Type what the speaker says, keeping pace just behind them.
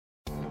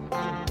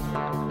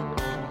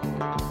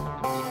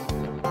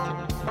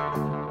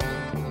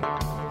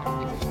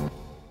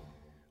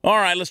All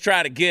right, let's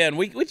try it again.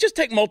 We just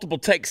take multiple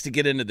takes to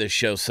get into this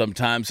show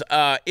sometimes.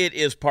 It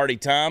is party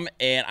time,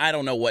 and I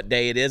don't know what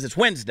day it is. It's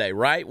Wednesday,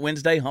 right?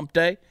 Wednesday, hump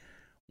day?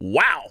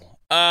 Wow.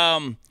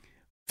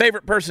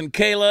 Favorite person,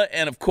 Kayla,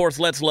 and, of course,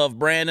 Let's Love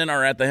Brandon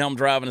are at the helm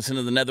driving us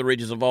into the nether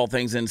regions of all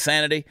things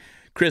insanity.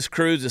 Chris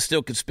Cruz is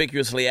still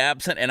conspicuously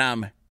absent, and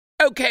I'm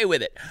okay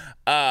with it.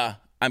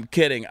 I'm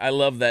kidding. I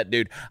love that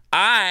dude.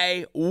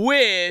 I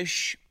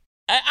wish...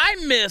 I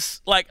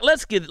miss, like,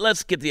 let's get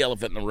the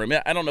elephant in the room.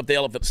 I don't know if the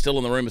elephant's still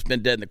in the room. It's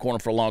been dead in the corner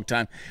for a long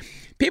time.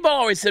 People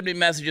always send me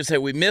messages, say,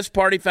 we miss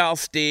Party Foul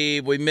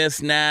Steve, we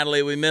miss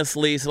Natalie, we miss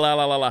Lisa, la,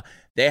 la, la, la.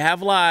 They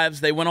have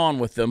lives. They went on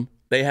with them.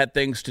 They had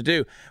things to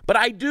do. But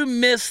I do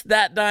miss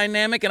that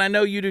dynamic, and I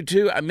know you do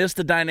too. I miss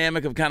the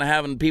dynamic of kind of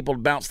having people to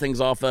bounce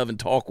things off of and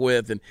talk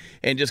with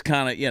and just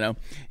kind of, you know.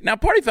 Now,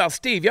 Party Foul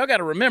Steve, y'all got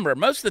to remember,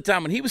 most of the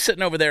time when he was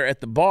sitting over there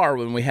at the bar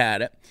when we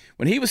had it,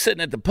 when he was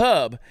sitting at the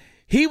pub,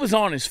 he was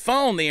on his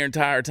phone the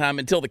entire time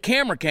until the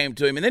camera came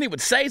to him, and then he would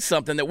say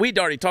something that we'd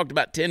already talked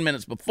about 10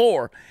 minutes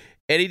before,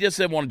 and he just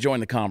didn't want to join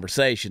the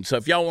conversation. So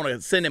if y'all want to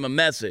send him a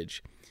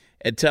message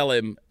and tell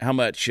him how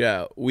much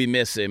we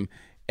miss him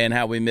and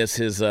how we miss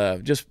his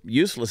just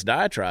useless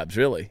diatribes,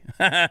 really.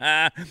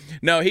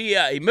 No,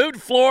 he moved to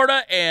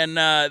Florida, and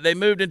they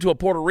moved into a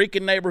Puerto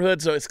Rican neighborhood,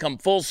 so it's come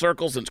full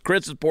circle since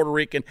Chris is Puerto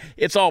Rican.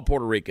 It's all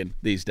Puerto Rican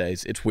these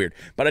days. It's weird.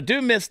 But I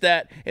do miss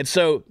that. And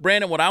so,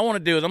 Brandon, what I want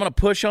to do is I'm going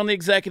to push on the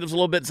executives a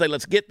little bit and say,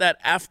 let's get that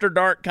after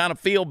dark kind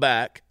of feel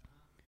back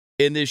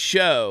in this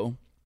show.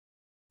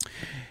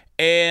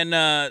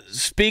 And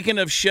speaking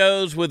of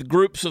shows with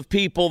groups of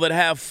people that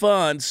have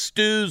fun,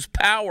 Stu's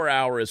Power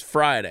Hour is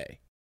Friday.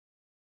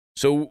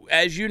 So,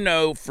 as you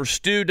know, for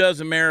Stu Does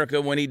America,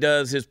 when he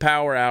does his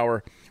Power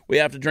Hour, we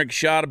have to drink a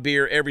shot of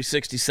beer every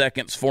 60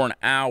 seconds for an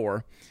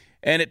hour,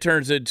 and it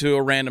turns into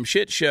a random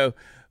shit show.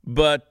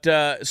 But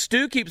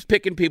Stu keeps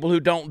picking people who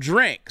don't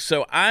drink.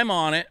 So I'm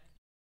on it,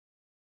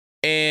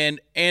 and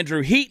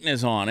Andrew Heaton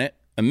is on it.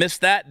 I missed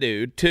that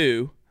dude,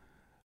 too.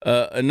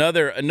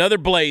 Another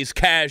Blaze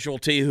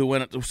casualty who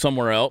went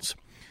somewhere else.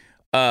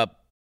 The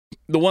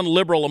one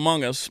liberal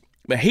among us.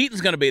 But Heaton's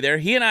going to be there.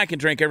 He and I can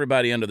drink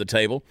everybody under the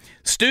table.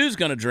 Stu's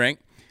going to drink.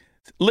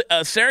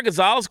 Sarah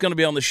Gonzalez is going to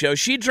be on the show.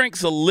 She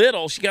drinks a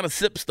little. She kind of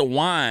sips the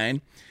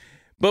wine.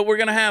 But we're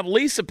going to have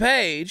Lisa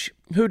Page,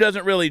 who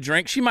doesn't really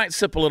drink. She might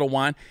sip a little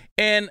wine.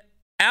 And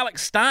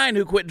Alex Stein,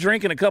 who quit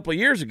drinking a couple of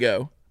years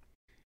ago.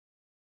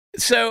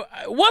 So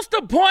what's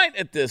the point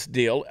at this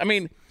deal? I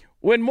mean,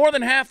 when more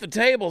than half the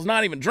table is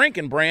not even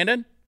drinking,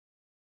 Brandon.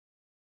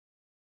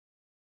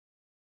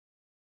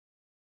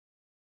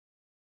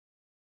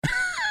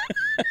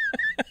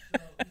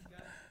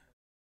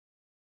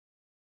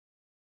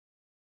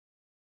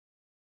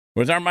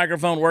 Was our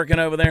microphone working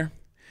over there?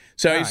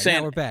 So he's saying,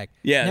 now we're back.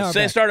 Yeah,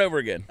 start over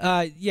again.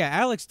 Yeah,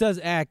 Alex does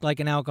act like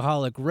an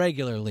alcoholic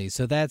regularly,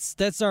 so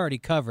that's already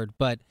covered.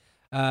 But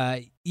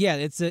yeah,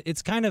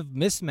 it's kind of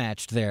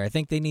mismatched there. I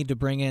think they need to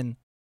bring in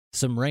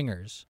some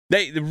ringers.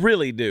 They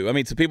really do. I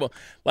mean, some people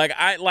like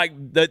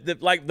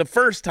the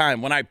first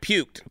time when I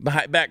puked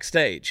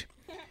backstage,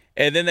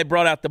 and then they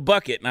brought out the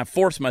bucket, and I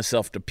forced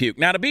myself to puke.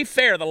 Now, to be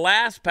fair, the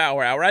last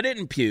Power Hour I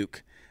didn't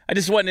puke. I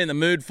just wasn't in the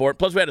mood for it.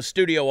 Plus, we had a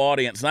studio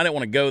audience, and I didn't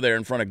want to go there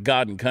in front of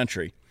God and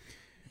country.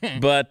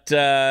 But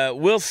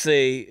we'll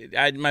see.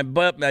 My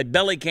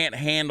belly can't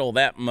handle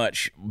that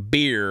much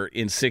beer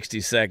in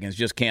 60 seconds.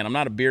 Just can't. I'm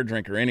not a beer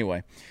drinker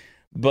anyway.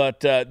 But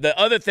the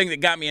other thing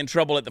that got me in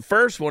trouble at the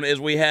first one is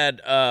we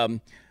had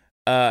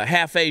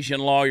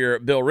half-Asian lawyer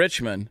Bill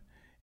Richmond,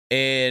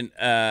 and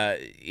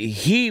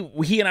he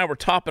and I were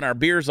topping our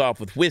beers off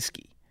with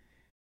whiskey.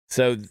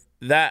 So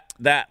that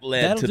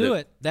led to do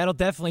it. That'll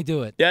definitely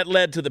do it. That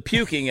led to the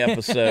puking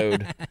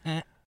episode,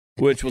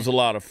 which was a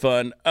lot of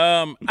fun.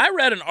 I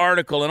read an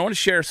article, and I want to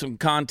share some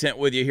content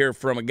with you here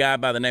from a guy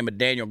by the name of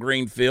Daniel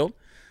Greenfield,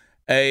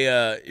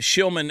 a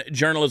Shillman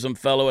journalism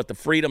fellow at the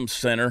Freedom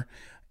Center.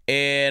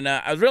 And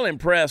I was really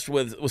impressed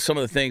with some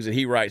of the things that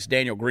he writes.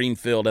 Daniel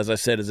Greenfield, as I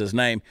said, is his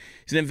name.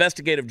 He's an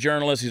investigative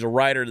journalist. He's a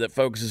writer that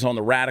focuses on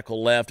the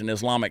radical left and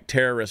Islamic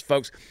terrorists.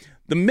 Folks,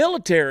 the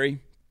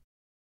military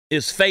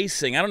is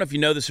facing, I don't know if you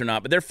know this or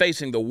not, but they're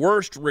facing the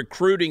worst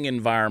recruiting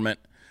environment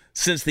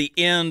since the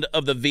end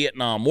of the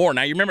Vietnam War.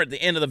 Now, you remember at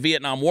the end of the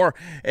Vietnam War,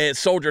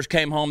 soldiers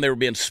came home, they were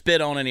being spit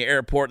on in the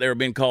airport, they were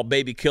being called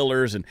baby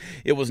killers, and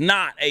it was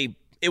not a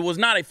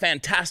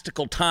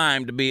fantastical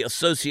time to be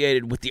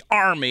associated with the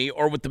Army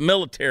or with the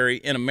military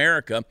in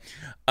America.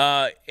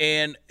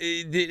 And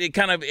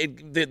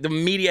the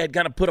media had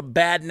kind of put a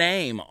bad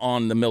name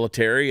on the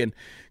military. And,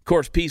 of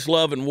course, peace,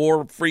 love, and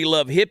war, free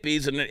love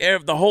hippies,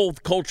 and the whole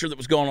culture that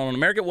was going on in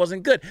America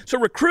wasn't good. So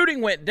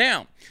recruiting went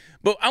down.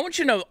 But I want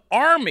you to know, the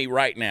Army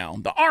right now,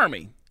 the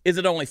Army is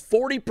at only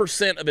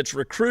 40% of its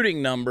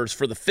recruiting numbers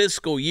for the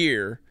fiscal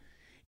year,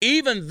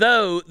 even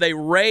though they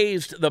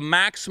raised the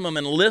maximum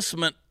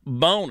enlistment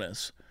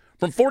bonus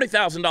from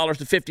 $40,000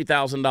 to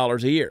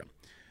 $50,000 a year.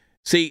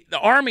 See, the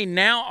Army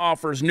now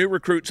offers new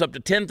recruits up to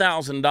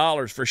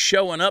 $10,000 for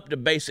showing up to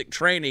basic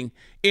training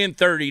in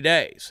 30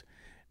 days.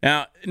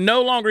 Now,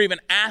 no longer even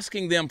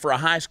asking them for a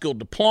high school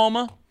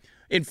diploma.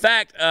 In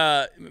fact,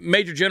 Army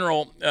Major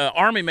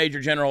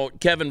General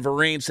Kevin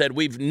Vereen said,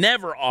 we've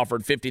never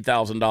offered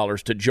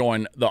 $50,000 to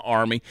join the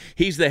Army.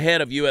 He's the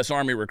head of U.S.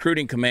 Army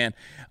Recruiting Command.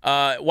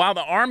 While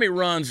the Army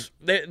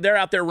they're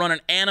out there running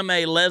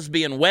anime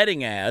lesbian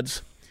wedding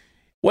ads,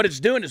 what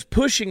it's doing is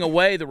pushing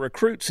away the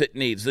recruits it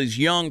needs, these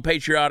young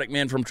patriotic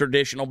men from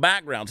traditional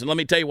backgrounds. And let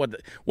me tell you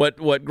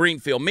what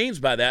Greenfield means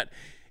by that.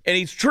 And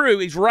he's true,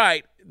 he's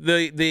right.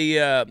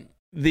 The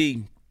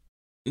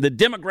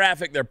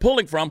demographic they're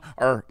pulling from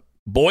are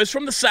boys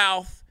from the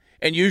South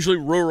and usually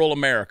rural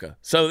America.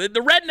 So the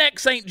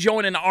rednecks ain't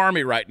joining the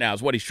Army right now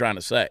is what he's trying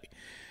to say.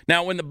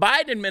 Now, when the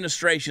Biden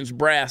administration's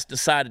brass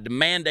decided to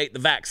mandate the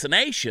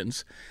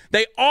vaccinations,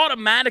 they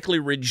automatically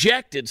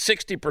rejected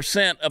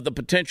 60% of the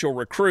potential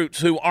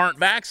recruits who aren't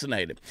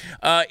vaccinated.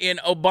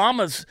 In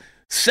Obama's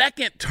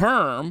second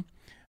term,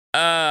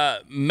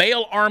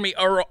 male Army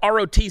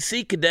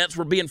ROTC cadets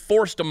were being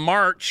forced to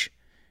march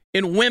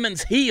in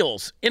women's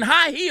heels, in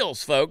high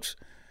heels, folks.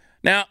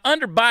 Now,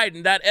 under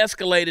Biden, that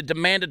escalated to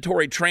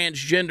mandatory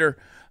transgender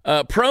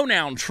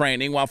pronoun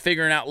training while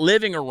figuring out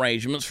living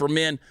arrangements for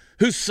men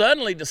who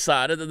suddenly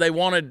decided that they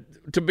wanted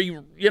to be,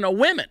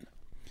 women.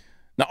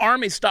 The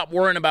Army stopped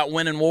worrying about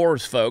winning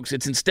wars, folks.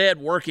 It's instead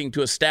working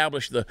to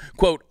establish the,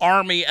 quote,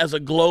 Army as a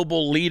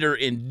global leader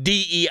in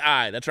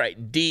DEI. That's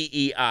right,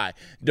 DEI,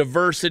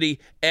 diversity,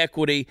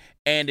 equity,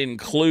 and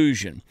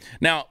inclusion.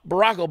 Now,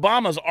 Barack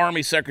Obama's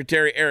Army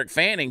Secretary Eric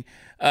Fanning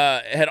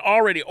had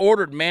already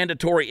ordered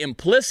mandatory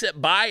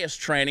implicit bias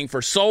training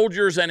for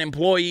soldiers and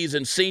employees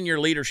in senior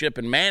leadership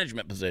and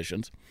management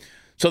positions.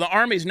 So the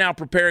Army is now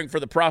preparing for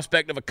the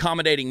prospect of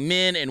accommodating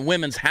men and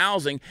women's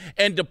housing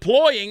and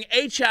deploying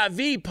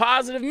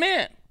HIV-positive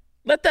men.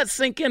 Let that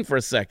sink in for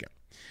a second.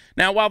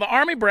 Now, while the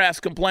Army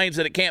brass complains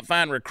that it can't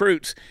find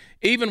recruits,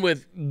 even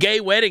with gay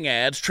wedding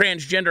ads,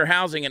 transgender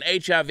housing, and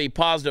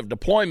HIV-positive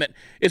deployment,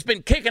 it's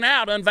been kicking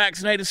out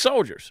unvaccinated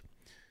soldiers.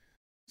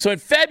 So in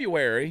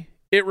February,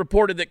 it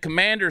reported that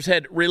commanders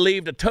had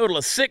relieved a total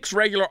of 6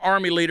 regular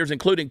Army leaders,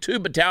 including 2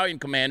 battalion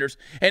commanders,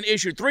 and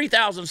issued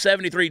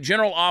 3,073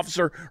 general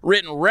officer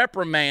written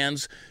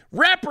reprimands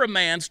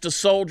to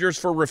soldiers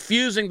for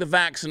refusing the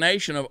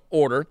vaccination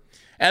order.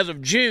 As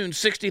of June,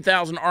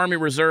 60,000 Army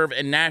Reserve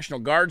and National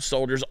Guard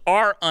soldiers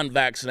are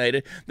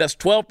unvaccinated. That's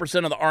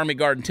 12% of the Army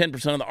Guard and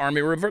 10% of the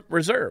Army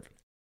Reserve.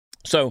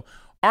 So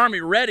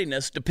Army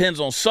readiness depends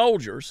on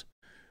soldiers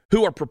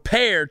who are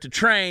prepared to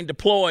train,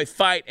 deploy,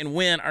 fight, and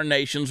win our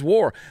nation's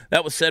war.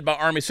 That was said by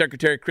Army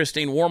Secretary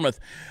Christine Wormuth.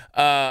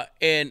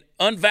 And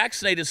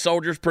unvaccinated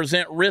soldiers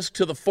present risk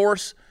to the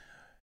force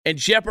and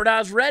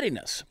jeopardize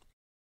readiness.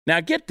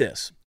 Now get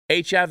this,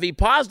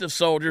 HIV-positive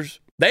soldiers,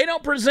 they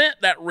don't present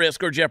that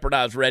risk or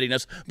jeopardize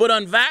readiness, but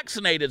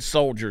unvaccinated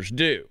soldiers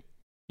do.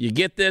 You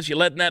get this? You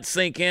letting that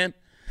sink in?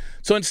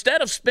 So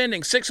instead of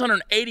spending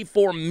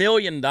 $684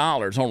 million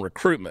on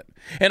recruitment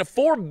and a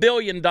 $4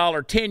 billion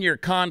 10-year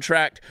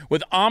contract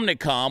with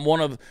Omnicom, one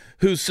of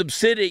whose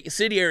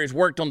subsidiaries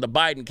worked on the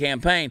Biden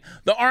campaign,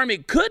 the Army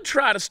could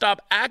try to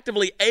stop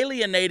actively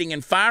alienating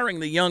and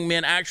firing the young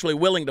men actually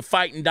willing to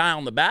fight and die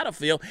on the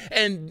battlefield.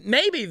 And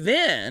maybe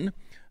then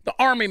the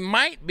Army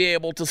might be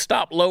able to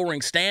stop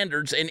lowering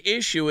standards and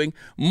issuing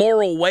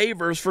moral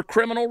waivers for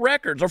criminal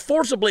records, or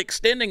forcibly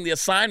extending the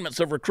assignments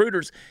of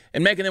recruiters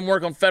and making them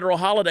work on federal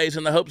holidays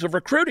in the hopes of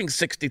recruiting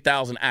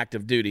 60,000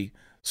 active duty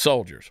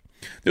soldiers.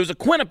 There was a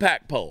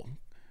Quinnipiac poll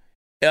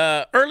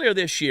earlier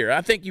this year,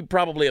 I think you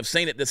probably have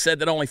seen it, that said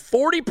that only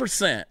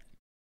 40%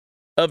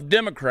 of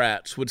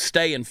Democrats would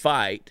stay and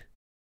fight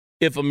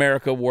if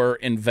America were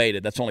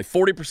invaded. That's only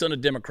 40%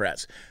 of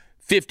Democrats.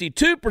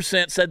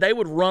 52% said they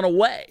would run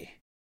away.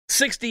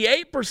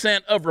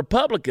 68% of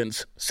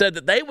Republicans said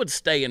that they would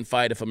stay and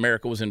fight if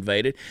America was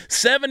invaded.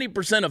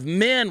 70% of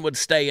men would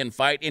stay and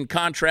fight, in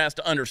contrast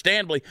to,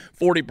 understandably,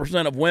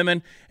 40% of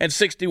women, and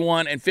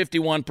 61 and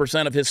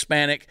 51% of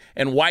Hispanic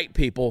and white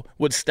people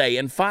would stay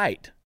and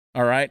fight,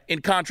 all right, in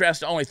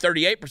contrast to only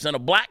 38%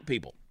 of black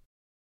people.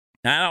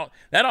 Now,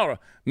 that ought to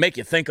make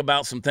you think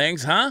about some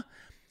things, huh?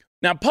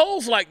 Now,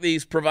 polls like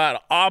these provide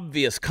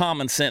obvious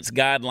common sense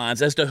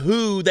guidelines as to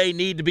who they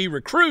need to be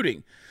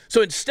recruiting.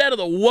 So instead of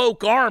the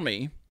woke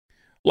Army,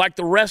 like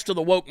the rest of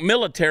the woke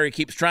military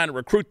keeps trying to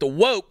recruit the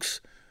wokes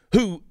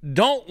who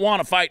don't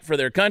want to fight for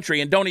their country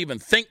and don't even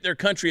think their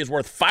country is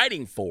worth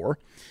fighting for.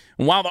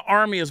 And while the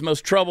Army is the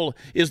most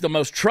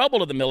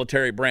troubled of the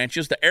military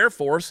branches, the Air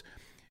Force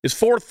is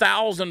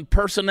 4,000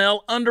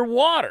 personnel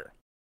underwater.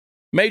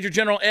 Major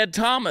General Ed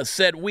Thomas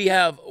said, "We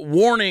have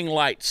warning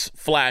lights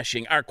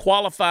flashing. Our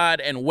qualified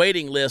and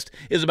waiting list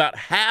is about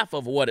half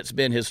of what it's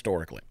been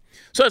historically."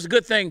 So it's a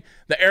good thing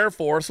the Air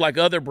Force, like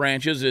other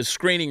branches, is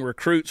screening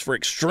recruits for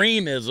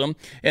extremism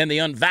and the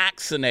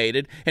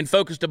unvaccinated, and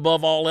focused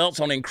above all else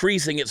on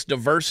increasing its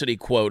diversity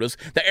quotas.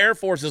 The Air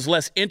Force is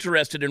less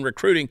interested in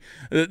recruiting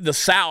the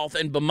South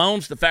and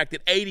bemoans the fact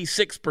that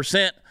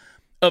 86%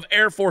 of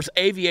Air Force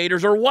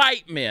aviators are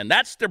white men.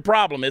 That's their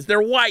problem, is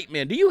they're white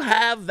men. Do you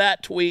have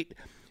that tweet?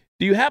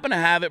 Do you happen to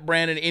have it,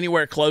 Brandon,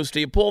 anywhere close to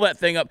you? Pull that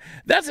thing up.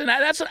 That's an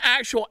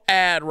actual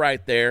ad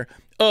right there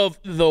of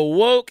the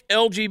woke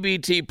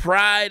LGBT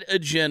pride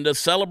agenda,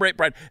 celebrate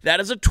pride. That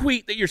is a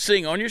tweet that you're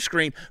seeing on your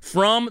screen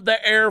from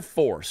the Air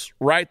Force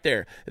right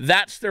there.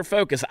 That's their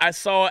focus. I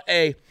saw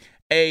a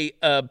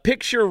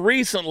picture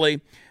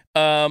recently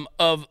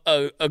of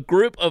a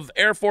group of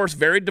Air Force,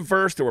 very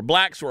diverse. There were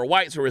blacks, there were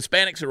whites, there were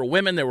Hispanics, there were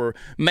women, there were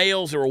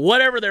males, there were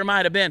whatever there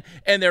might have been.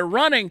 And they're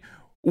running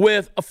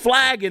with a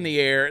flag in the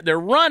air. They're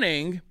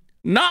running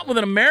not with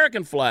an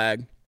American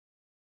flag,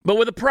 but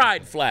with a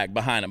pride flag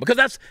behind them,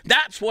 because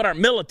that's what our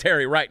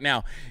military right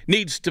now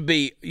needs to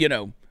be,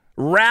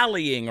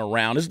 rallying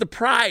around, is the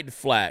pride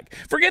flag.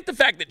 Forget the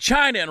fact that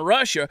China and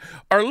Russia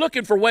are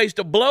looking for ways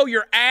to blow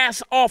your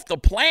ass off the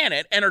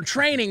planet and are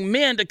training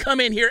men to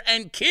come in here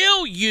and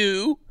kill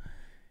you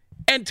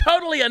and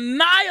totally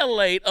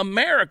annihilate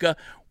America.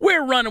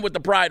 We're running with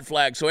the pride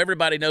flag so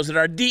everybody knows that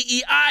our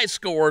DEI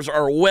scores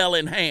are well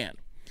in hand.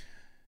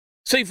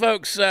 See,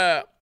 folks,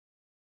 they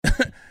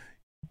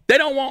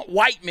don't want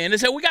white men. They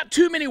say, we got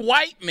too many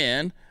white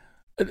men.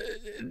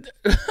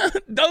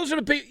 Those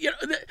are the people,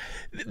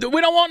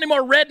 we don't want any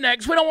more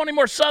rednecks. We don't want any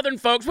more Southern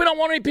folks. We don't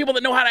want any people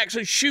that know how to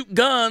actually shoot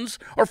guns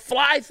or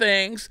fly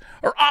things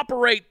or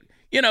operate,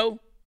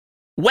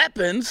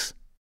 weapons.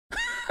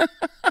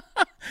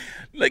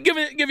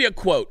 Give you a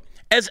quote.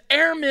 As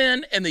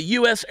airmen in the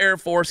U.S. Air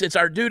Force, it's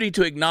our duty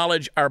to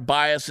acknowledge our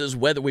biases,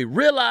 whether we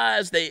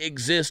realize they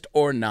exist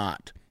or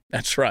not.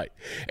 That's right.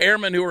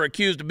 Airmen who are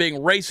accused of being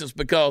racist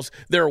because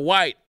they're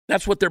white,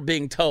 that's what they're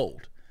being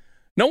told.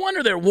 No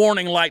wonder there are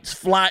warning lights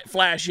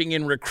flashing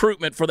in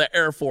recruitment for the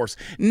Air Force.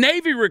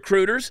 Navy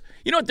recruiters,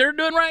 you know what they're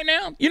doing right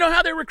now? You know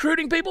how they're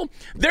recruiting people?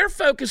 They're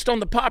focused on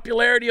the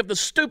popularity of the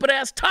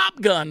stupid-ass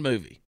Top Gun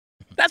movie.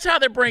 That's how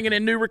they're bringing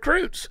in new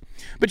recruits.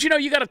 But,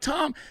 you got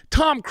a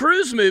Tom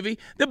Cruise movie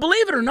that,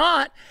 believe it or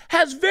not,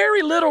 has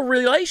very little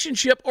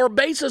relationship or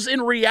basis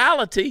in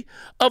reality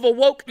of a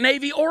woke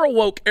Navy or a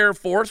woke Air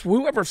Force,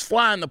 whoever's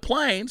flying the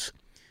planes,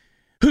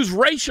 whose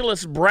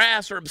racialist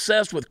brass are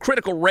obsessed with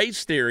critical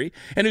race theory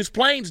and whose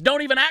planes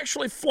don't even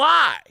actually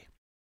fly.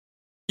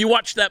 You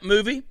watch that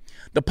movie?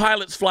 The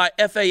pilots fly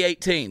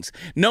FA-18s.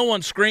 No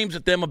one screams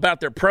at them about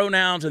their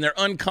pronouns and their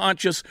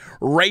unconscious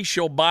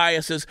racial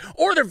biases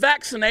or their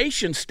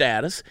vaccination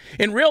status.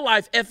 In real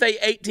life,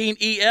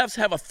 FA-18EFs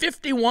have a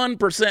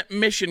 51%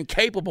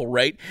 mission-capable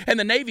rate, and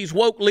the Navy's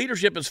woke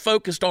leadership is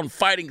focused on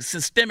fighting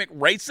systemic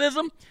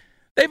racism.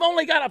 They've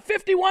only got a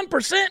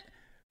 51%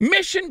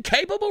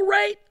 mission-capable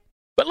rate?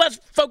 But let's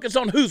focus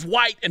on who's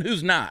white and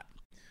who's not.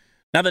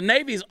 Now, the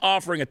Navy's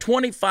offering a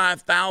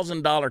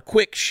 $25,000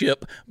 quick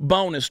ship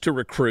bonus to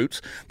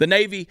recruits. The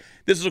Navy,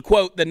 this is a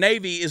quote, the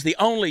Navy is the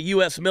only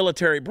U.S.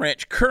 military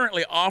branch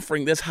currently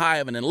offering this high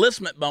of an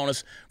enlistment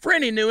bonus for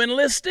any new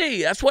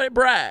enlistee. That's what it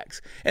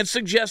brags, and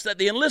suggests that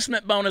the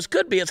enlistment bonus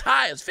could be as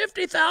high as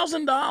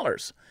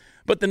 $50,000.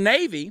 But the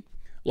Navy,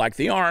 like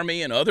the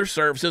Army and other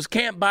services,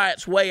 can't buy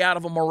its way out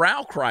of a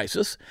morale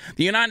crisis.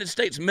 The United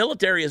States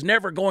military is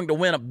never going to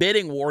win a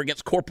bidding war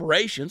against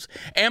corporations.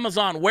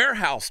 Amazon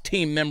warehouse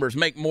team members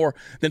make more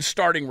than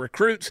starting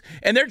recruits,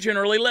 and they're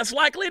generally less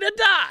likely to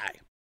die.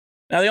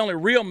 Now, the only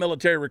real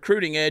military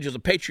recruiting edge is a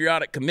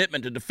patriotic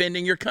commitment to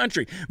defending your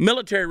country.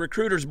 Military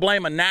recruiters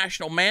blame a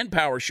national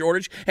manpower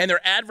shortage, and their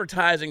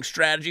advertising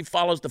strategy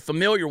follows the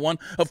familiar one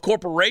of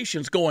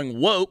corporations going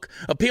woke,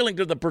 appealing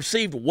to the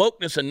perceived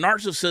wokeness and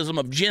narcissism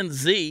of Gen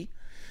Z.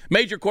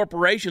 Major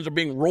corporations are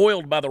being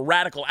roiled by the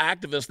radical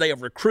activists they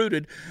have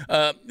recruited.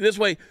 This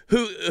way,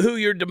 who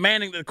you're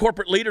demanding that the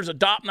corporate leaders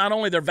adopt not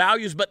only their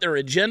values but their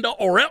agenda,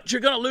 or else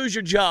you're going to lose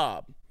your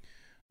job.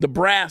 The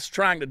brass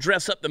trying to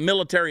dress up the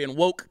military in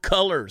woke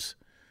colors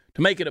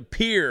to make it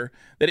appear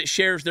that it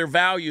shares their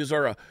values,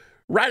 or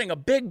writing a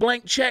big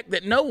blank check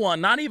that no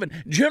one, not even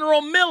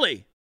General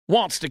Milley,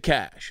 wants to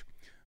cash.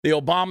 The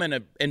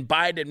Obama and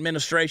Biden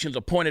administrations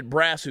appointed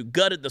brass who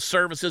gutted the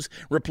services,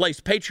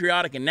 replaced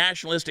patriotic and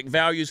nationalistic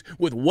values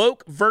with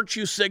woke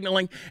virtue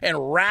signaling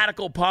and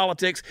radical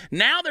politics.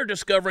 Now they're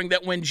discovering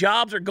that when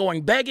jobs are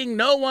going begging,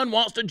 no one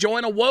wants to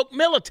join a woke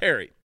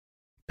military.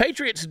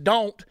 Patriots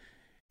don't,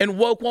 and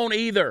woke won't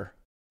either.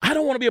 I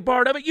don't want to be a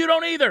part of it. You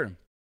don't either.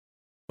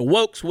 The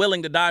wokes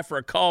willing to die for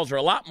a cause are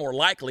a lot more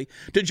likely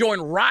to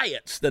join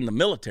riots than the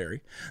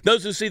military.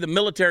 Those who see the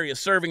military as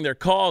serving their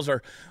cause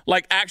are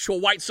like actual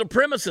white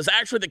supremacists,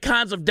 actually the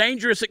kinds of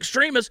dangerous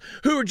extremists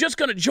who are just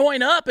going to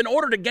join up in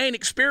order to gain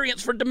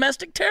experience for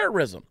domestic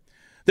terrorism.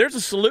 There's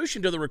a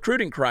solution to the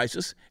recruiting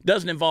crisis. It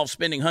doesn't involve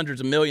spending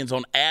hundreds of millions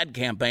on ad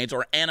campaigns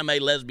or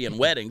anime lesbian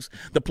weddings.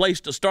 The place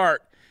to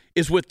start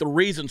is with the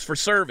reasons for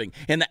serving.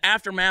 In the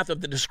aftermath of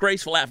the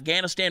disgraceful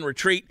Afghanistan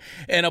retreat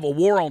and of a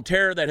war on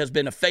terror that has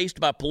been effaced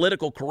by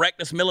political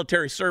correctness,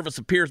 military service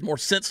appears more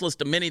senseless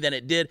to many than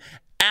it did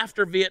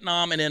After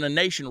Vietnam and in a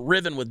nation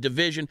riven with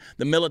division,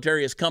 the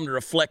military has come to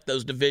reflect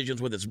those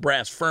divisions with its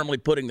brass firmly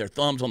putting their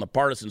thumbs on the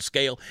partisan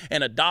scale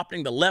and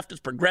adopting the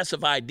leftist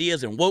progressive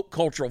ideas and woke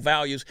cultural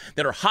values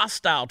that are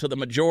hostile to the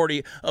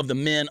majority of the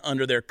men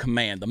under their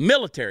command. The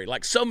military,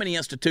 like so many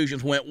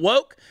institutions, went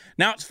woke.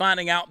 Now it's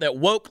finding out that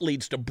woke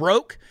leads to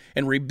broke,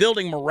 and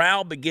rebuilding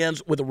morale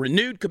begins with a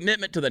renewed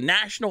commitment to the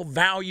national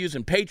values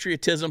and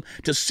patriotism,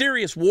 to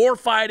serious war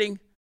fighting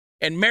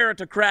and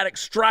meritocratic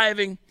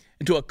striving,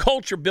 into a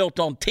culture built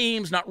on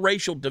teams, not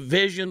racial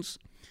divisions.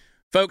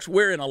 Folks,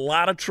 we're in a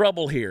lot of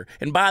trouble here.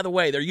 And by the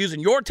way, they're using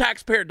your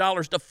taxpayer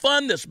dollars to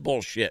fund this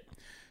bullshit.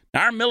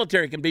 Now, our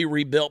military can be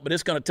rebuilt, but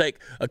it's going to take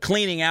a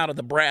cleaning out of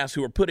the brass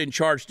who are put in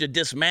charge to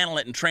dismantle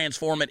it and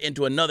transform it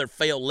into another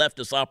failed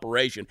leftist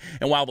operation.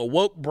 And while the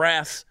woke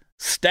brass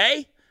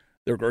stay,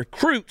 the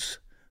recruits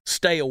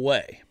stay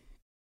away.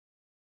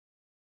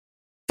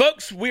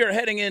 Folks, we are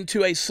heading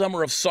into a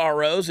summer of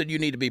sorrows, and you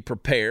need to be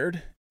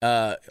prepared.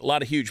 A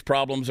lot of huge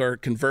problems are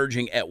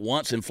converging at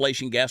once.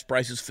 Inflation, gas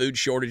prices, food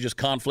shortages,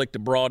 conflict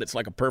abroad. It's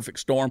like a perfect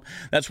storm.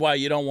 That's why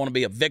you don't want to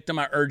be a victim.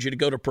 I urge you to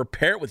go to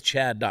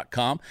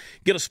preparewithchad.com.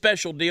 Get a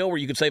special deal where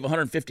you can save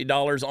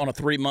 $150 on a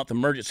 3-month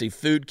emergency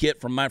food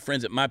kit from my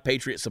friends at My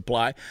Patriot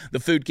Supply.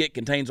 The food kit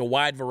contains a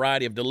wide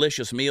variety of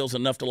delicious meals,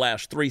 enough to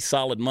last 3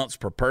 solid months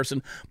per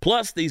person.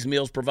 Plus, these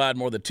meals provide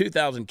more than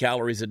 2,000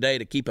 calories a day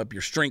to keep up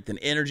your strength and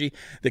energy.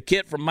 The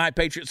kit from My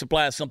Patriot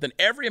Supply is something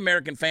every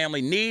American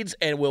family needs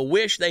and will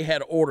wish they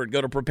had ordered.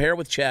 Go to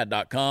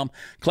preparewithchad.com.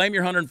 Claim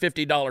your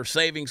 $150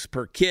 savings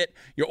per kit.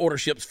 Your order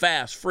ships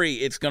fast, free.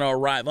 It's going to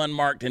arrive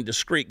unmarked and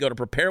discreet. Go to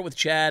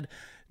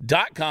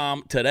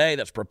preparewithchad.com today.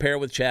 That's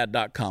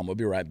preparewithchad.com. We'll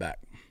be right back.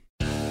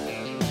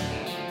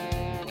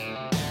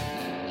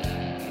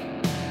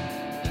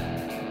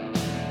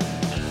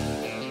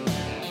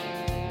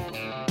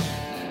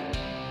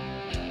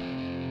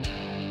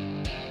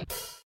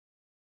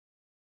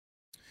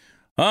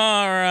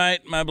 All right,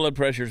 my blood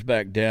pressure's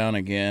back down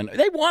again.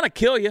 They want to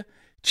kill you.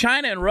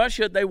 China and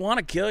Russia, they want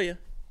to kill you.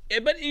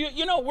 But,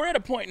 you know, we're at a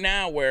point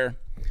now where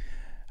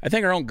I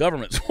think our own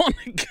governments want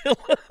to kill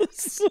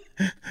us.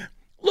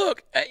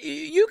 Look,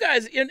 you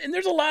guys, and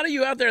there's a lot of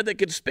you out there that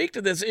could speak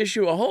to this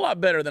issue a whole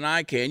lot better than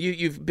I can.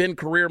 You've been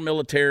career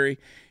military.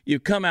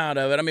 You've come out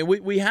of it. I mean,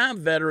 we have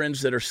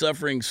veterans that are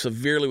suffering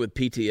severely with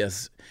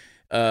PTSD.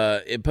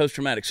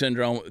 Post-traumatic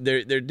syndrome.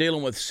 They're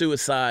dealing with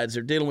suicides.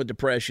 They're dealing with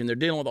depression. They're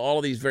dealing with all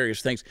of these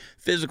various things,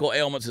 physical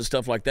ailments and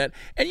stuff like that.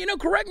 And, you know,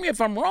 correct me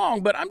if I'm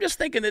wrong, but I'm just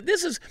thinking that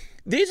these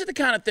are the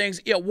kind of things,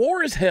 yeah,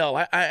 war is hell.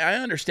 I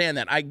understand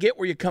that. I get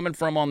where you're coming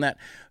from on that.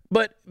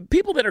 But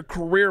people that are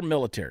career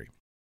military,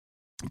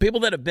 people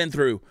that have been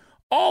through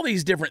all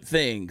these different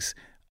things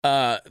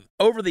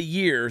over the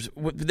years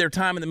with their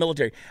time in the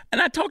military.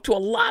 And I talk to a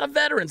lot of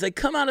veterans. They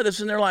come out of this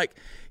and they're like,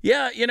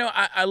 yeah, you know,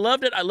 I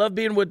loved it. I love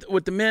being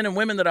with the men and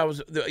women that I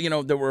was, you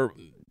know, that were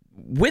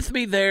with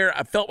me there.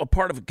 I felt a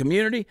part of a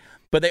community,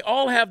 but they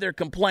all have their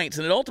complaints.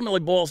 And it ultimately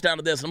boils down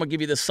to this. I'm going to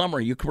give you this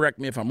summary. You correct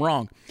me if I'm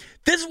wrong.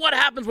 This is what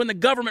happens when the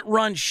government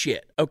runs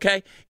shit,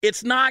 okay?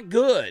 It's not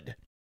good.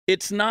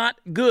 It's not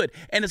good.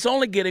 And it's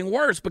only getting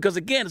worse because,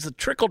 again, it's a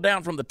trickle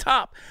down from the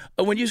top.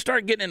 When you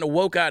start getting into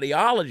woke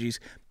ideologies,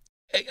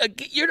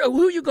 you know,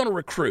 who are you going to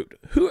recruit?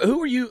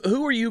 Who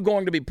are you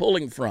going to be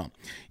pulling from?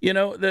 You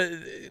know,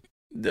 the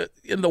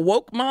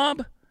woke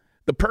mob,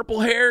 the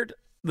purple-haired,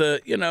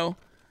 the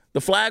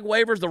flag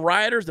wavers, the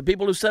rioters, the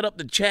people who set up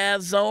the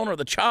Chaz zone or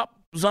the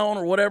Chop zone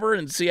or whatever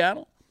in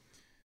Seattle,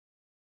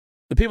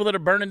 the people that are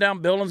burning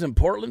down buildings in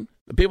Portland,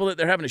 the people that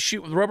they're having to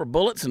shoot with rubber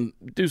bullets and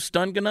do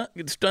stun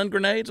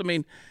grenades. I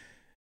mean,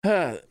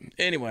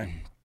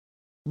 anyway.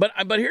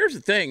 But here's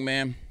the thing,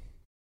 man.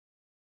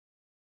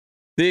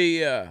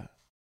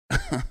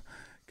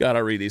 God, I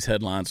read these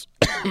headlines.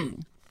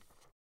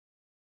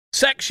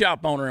 Sex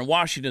shop owner in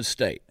Washington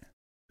State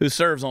who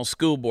serves on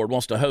school board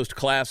wants to host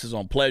classes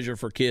on pleasure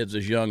for kids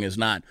as young as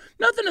 9.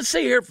 Nothing to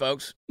see here,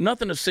 folks.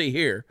 Nothing to see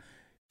here.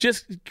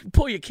 Just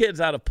pull your kids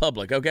out of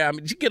public, okay? I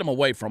mean, just get them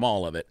away from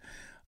all of it.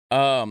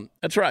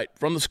 That's right,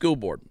 from the school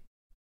board.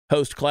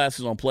 Host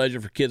classes on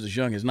pleasure for kids as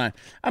young as 9.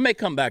 I may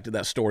come back to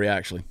that story,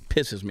 actually.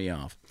 Pisses me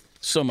off.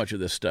 So much of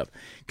this stuff.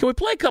 Can we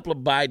play a couple of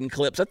Biden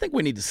clips? I think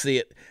we need to see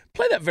it.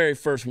 Play that very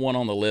first one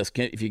on the list,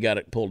 if you got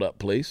it pulled up,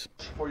 please.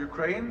 For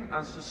Ukraine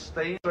and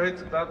sustain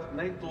that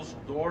NATO's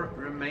door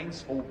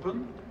remains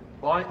open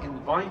by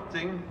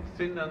inviting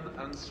Finland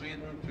and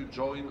Sweden to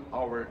join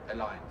our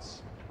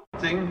alliance.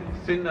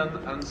 Finland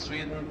and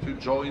Sweden to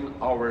join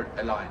our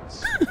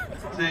alliance.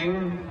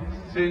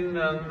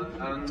 Finland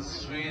and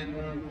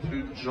Sweden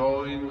to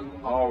join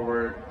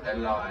our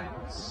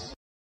alliance.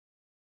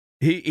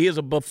 He is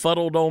a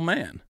befuddled old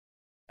man.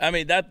 I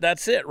mean,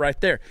 that's it right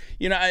there.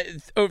 You know,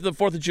 over the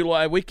 4th of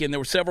July weekend, there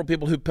were several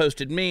people who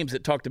posted memes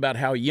that talked about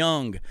how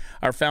young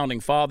our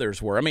founding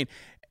fathers were. I mean,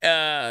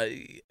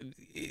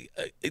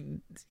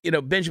 you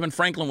know, Benjamin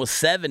Franklin was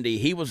 70.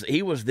 He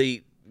was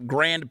the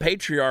grand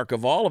patriarch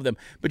of all of them.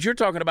 But you're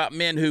talking about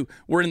men who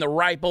were in the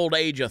ripe old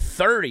age of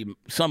 30,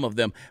 some of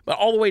them, but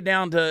all the way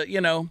down to,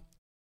 you know,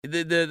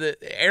 the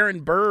Aaron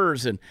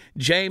Burrs and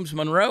James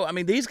Monroe. I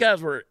mean, these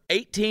guys were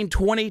 18,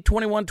 20,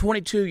 21,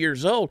 22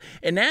 years old.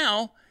 And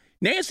now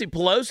Nancy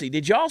Pelosi,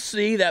 did y'all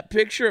see that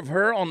picture of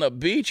her on the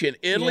beach in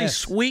Italy? Yes.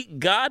 Sweet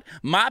God,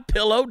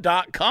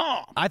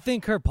 mypillow.com. I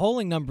think her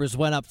polling numbers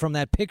went up from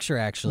that picture,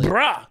 actually.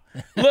 Bruh.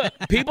 Look,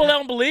 people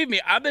don't believe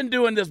me. I've been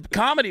doing this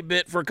comedy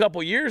bit for a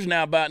couple years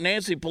now about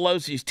Nancy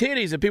Pelosi's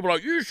titties, and people are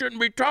like, you shouldn't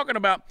be talking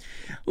about.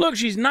 Look,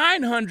 she's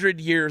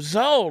 900 years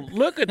old.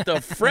 Look at the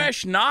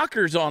fresh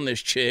knockers on this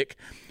chick.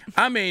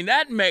 I mean,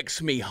 that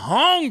makes me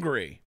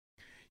hungry.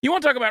 You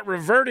want to talk about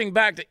reverting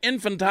back to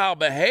infantile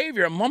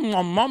behavior?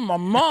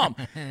 Mom.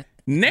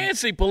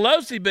 Nancy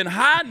Pelosi been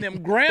hiding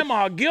them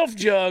grandma gift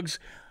jugs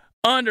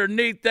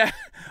underneath that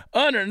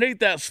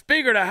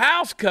Speaker of the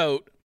House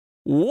coat.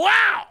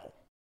 Wow.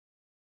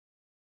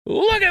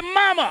 Look at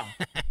mama.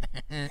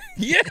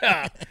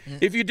 Yeah.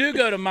 If you do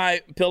go to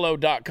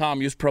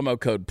mypillow.com, use promo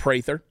code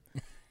Prather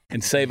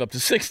and save up to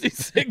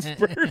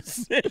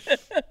 66%.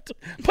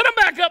 Put them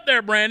back up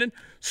there, Brandon.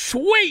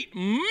 Sweet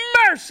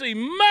mercy,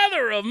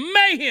 mother of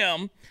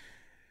mayhem.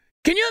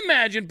 Can you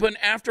imagine putting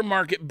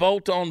aftermarket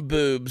bolt-on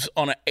boobs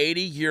on an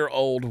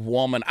 80-year-old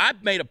woman? I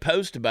made a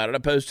post about it. I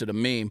posted a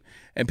meme,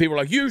 and people are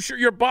like,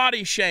 you're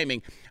body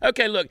shaming.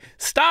 Okay, look,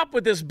 stop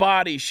with this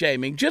body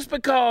shaming. Just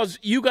because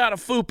you got a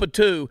fupa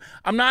too,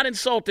 I'm not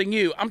insulting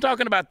you. I'm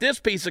talking about this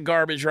piece of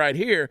garbage right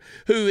here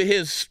who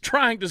is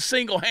trying to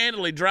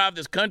single-handedly drive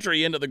this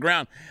country into the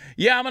ground.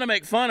 Yeah, I'm going to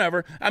make fun of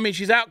her. I mean,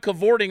 she's out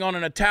cavorting on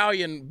an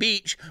Italian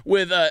beach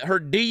with her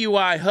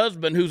DUI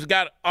husband who's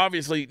got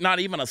obviously not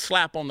even a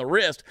slap on the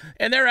wrist,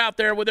 and they're out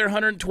there with their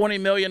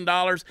 $120 million,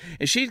 and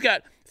she's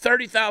got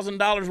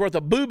 $30,000 worth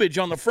of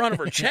boobage on the front of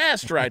her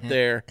chest right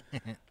there.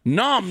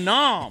 Nom,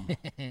 nom.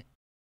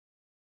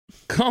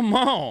 Come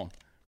on.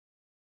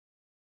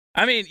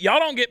 I mean, y'all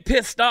don't get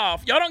pissed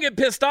off. Y'all don't get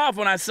pissed off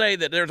when I say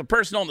that there's a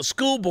person on the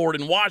school board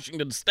in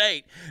Washington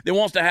State that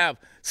wants to have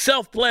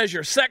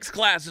self-pleasure sex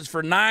classes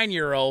for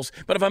 9-year-olds.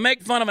 But if I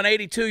make fun of an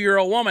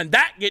 82-year-old woman,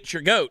 that gets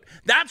your goat.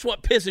 That's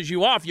what pisses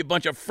you off, you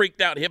bunch of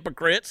freaked-out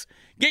hypocrites.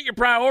 Get your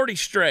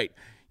priorities straight.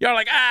 Y'all are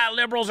like,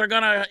 liberals are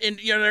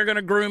they're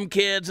gonna groom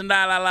kids and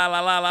la la la la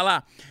la la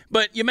la.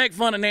 But you make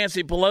fun of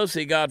Nancy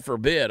Pelosi, God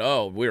forbid.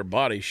 Oh, we're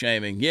body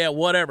shaming. Yeah,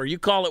 whatever. You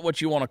call it what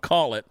you want to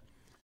call it.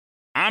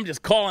 I'm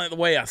just calling it the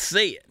way I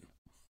see it.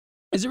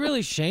 Is it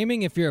really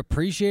shaming if you're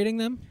appreciating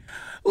them?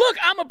 Look,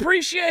 I'm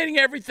appreciating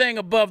everything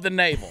above the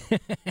navel.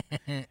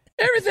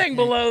 Everything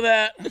below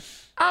that.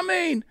 I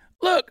mean,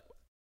 look,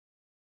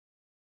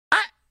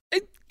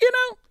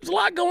 there's a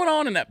lot going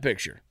on in that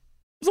picture.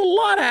 There's a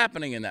lot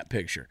happening in that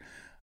picture.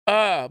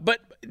 But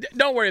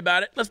don't worry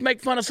about it. Let's make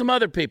fun of some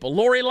other people.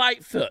 Lori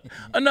Lightfoot,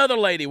 another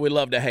lady we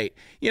love to hate.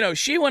 You know,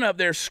 she went up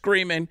there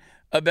screaming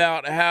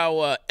about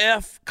how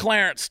F.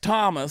 Clarence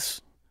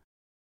Thomas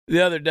the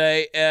other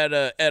day at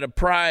a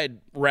pride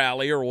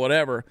rally or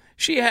whatever.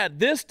 She had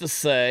this to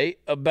say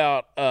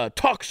about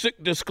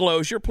toxic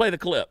disclosure. Play the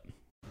clip.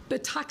 The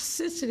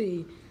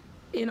toxicity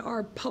in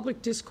our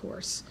public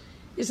discourse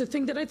is a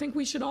thing that I think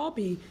we should all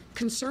be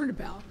concerned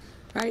about.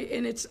 Right?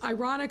 And it's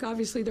ironic,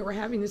 obviously, that we're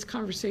having this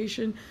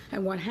conversation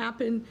and what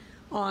happened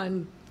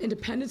on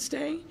Independence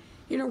Day.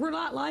 You know, we're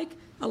not like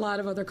a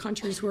lot of other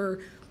countries where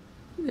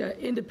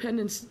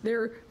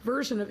their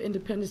version of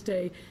Independence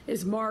Day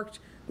is marked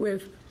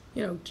with,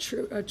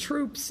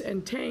 troops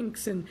and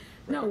tanks. And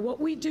no, what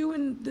we do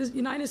in the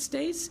United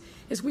States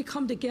is we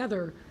come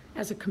together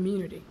as a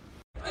community.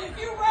 If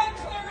you read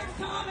Clarence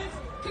Thomas'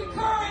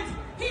 concurrence,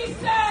 he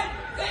said,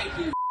 thank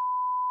you,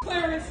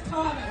 Clarence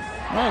Thomas.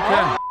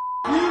 Okay.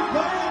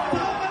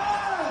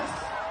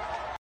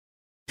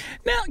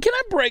 Now, can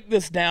I break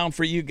this down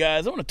for you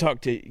guys? I want to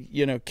talk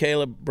to,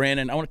 Caleb,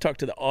 Brandon. I want to talk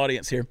to the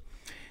audience here.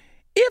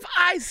 If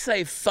I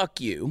say fuck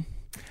you,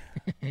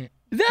 that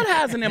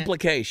has an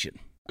implication.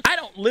 I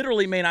don't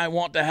literally mean I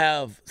want to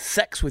have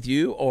sex with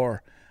you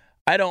or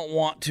I don't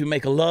want to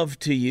make love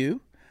to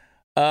you.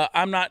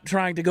 I'm not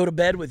trying to go to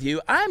bed with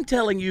you. I'm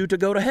telling you to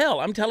go to hell.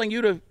 I'm telling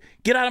you to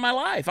get out of my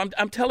life.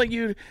 I'm telling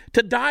you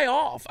to die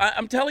off.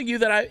 I'm telling you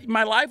that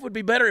my life would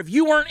be better if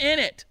you weren't in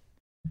it.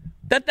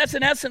 That's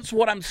in essence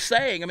what I'm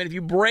saying. I mean, if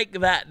you break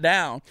that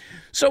down.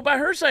 So by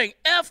her saying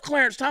F.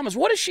 Clarence Thomas,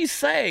 what is she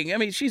saying? I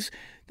mean,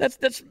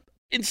 that's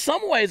in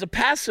some ways a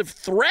passive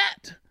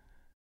threat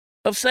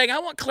of saying I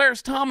want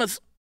Clarence Thomas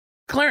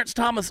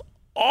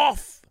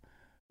off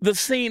the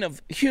scene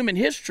of human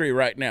history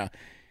right now.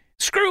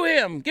 Screw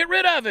him. Get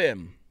rid of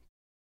him.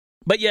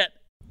 But yet,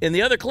 in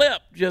the other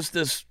clip, just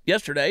this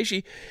yesterday,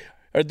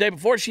 or the day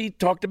before, she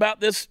talked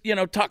about this,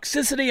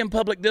 toxicity in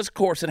public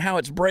discourse and how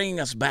it's bringing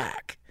us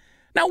back.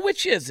 Now,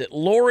 which is it?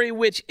 Lori,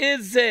 which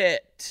is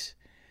it?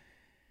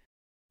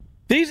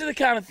 These are the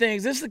kind of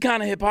things, this is the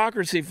kind of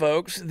hypocrisy,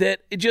 folks,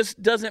 that it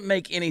just doesn't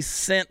make any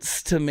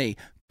sense to me.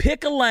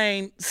 Pick a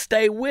lane,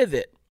 stay with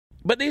it.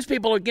 But these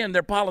people, again,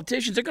 they're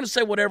politicians. They're going to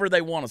say whatever they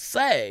want to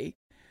say.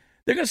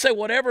 They're going to say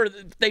whatever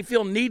they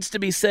feel needs to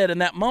be said in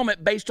that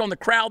moment based on the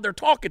crowd they're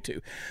talking to.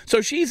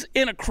 So she's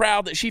in a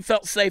crowd that she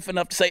felt safe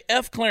enough to say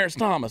F. Clarence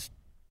Thomas.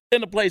 Then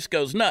the place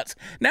goes nuts.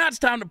 Now it's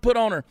time to put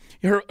on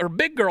her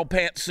big girl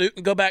pantsuit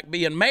and go back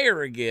being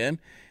mayor again.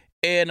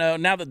 And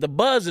now that the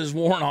buzz is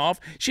worn off,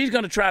 she's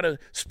going to try to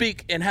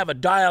speak and have a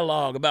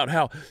dialogue about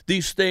how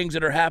these things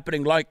that are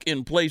happening, like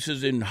in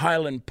places in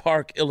Highland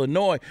Park,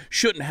 Illinois,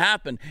 shouldn't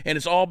happen. And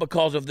it's all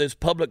because of this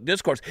public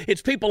discourse.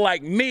 It's people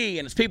like me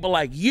and it's people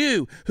like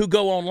you who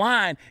go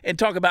online and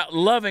talk about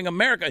loving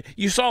America.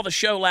 You saw the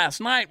show last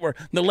night where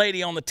the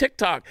lady on the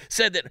TikTok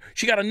said that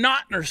she got a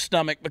knot in her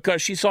stomach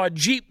because she saw a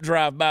Jeep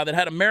drive by that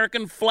had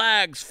American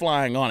flags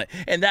flying on it.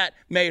 And that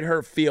made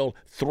her feel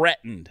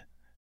threatened.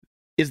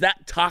 Is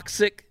that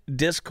toxic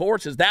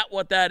discourse? Is that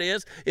what that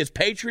is? Is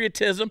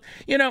patriotism?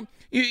 You know,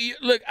 you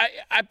look.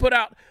 I put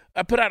out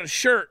a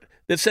shirt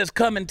that says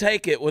 "Come and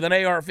take it" with an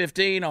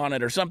AR-15 on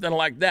it or something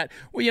like that.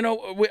 Well, you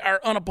know,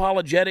 our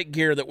unapologetic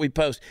gear that we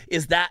post,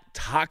 is that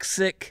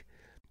toxic?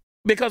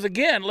 Because,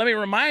 again, let me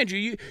remind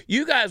you,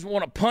 you guys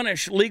want to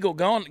punish legal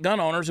gun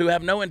owners who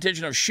have no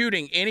intention of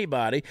shooting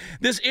anybody.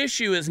 This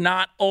issue is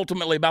not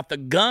ultimately about the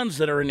guns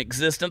that are in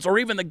existence or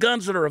even the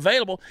guns that are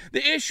available.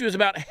 The issue is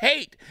about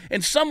hate,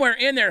 and somewhere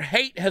in there,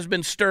 hate has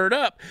been stirred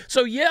up.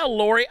 So, yeah,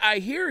 Lori, I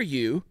hear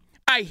you.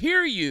 I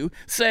hear you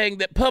saying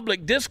that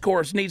public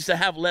discourse needs to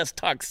have less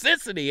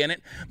toxicity in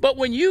it. But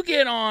when you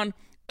get on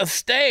a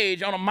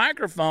stage, on a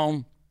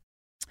microphone,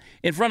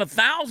 in front of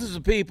thousands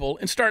of people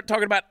and start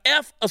talking about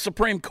F a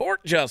Supreme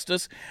Court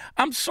justice,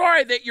 I'm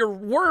sorry that your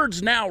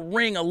words now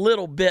ring a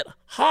little bit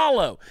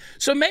hollow.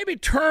 So maybe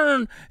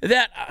turn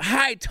that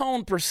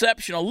high-tone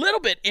perception a little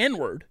bit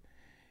inward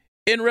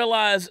and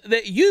realize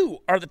that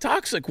you are the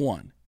toxic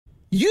one.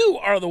 You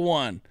are the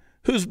one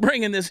who's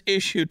bringing this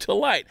issue to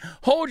light.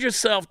 Hold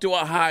yourself to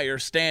a higher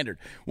standard.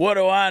 What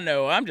do I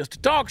know? I'm just a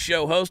talk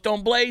show host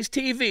on Blaze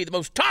TV, the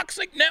most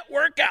toxic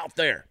network out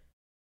there.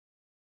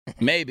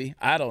 Maybe.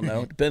 I don't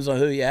know. It depends on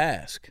who you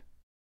ask.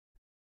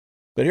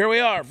 But here we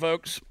are,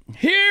 folks.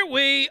 Here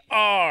we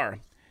are.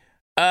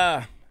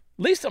 At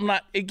least I'm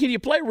not. Can you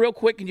play real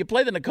quick? Can you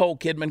play the Nicole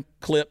Kidman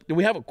clip? Do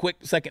we have a quick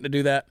second to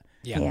do that?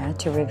 Yeah. Here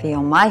to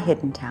reveal my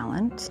hidden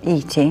talent,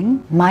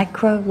 eating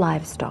micro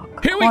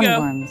livestock. Here we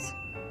go.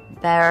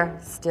 Cornworms. They're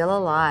still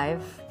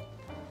alive.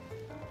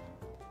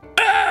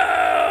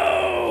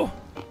 Oh!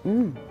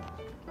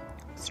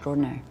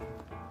 Extraordinary.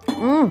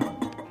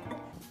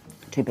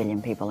 2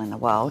 billion people in the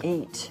world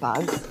eat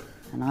bugs,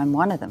 and I'm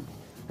one of them.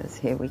 Because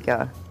here we go.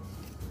 Have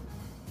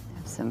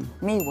some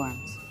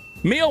mealworms.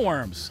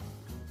 Mealworms.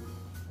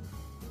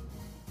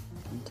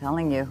 I'm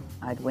telling you,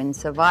 I'd win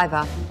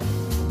Survivor.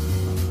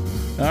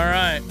 All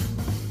right.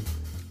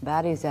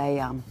 That is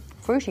a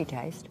fruity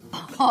taste.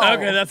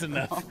 Okay, that's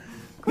enough.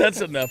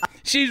 That's enough.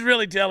 She's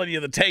really telling you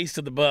the taste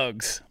of the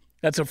bugs.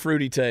 That's a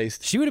fruity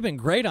taste. She would have been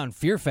great on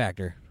Fear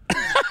Factor.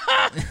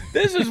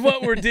 This is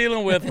what we're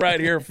dealing with right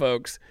here,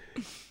 folks.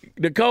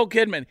 Nicole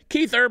Kidman.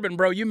 Keith Urban,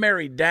 bro, you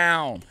married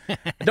down.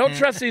 Don't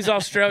trust these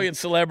Australian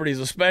celebrities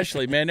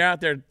especially, man. They're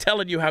out there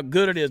telling you how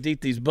good it is to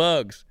eat these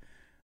bugs.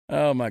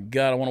 Oh, my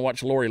God. I want to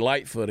watch Lori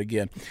Lightfoot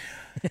again.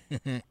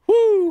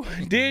 Woo!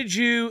 Did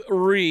you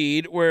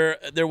read where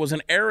there was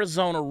an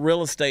Arizona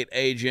real estate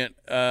agent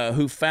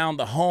who found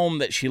the home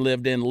that she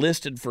lived in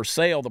listed for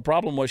sale? The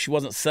problem was she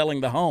wasn't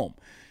selling the home.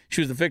 She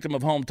was the victim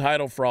of home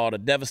title fraud, a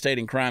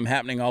devastating crime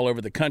happening all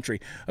over the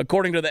country.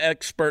 According to the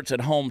experts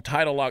at Home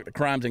Title Lock, the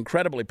crime's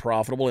incredibly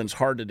profitable and it's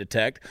hard to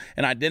detect.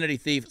 An identity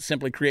thief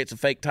simply creates a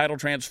fake title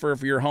transfer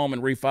for your home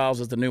and refiles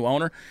as the new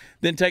owner,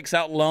 then takes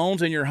out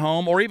loans in your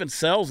home or even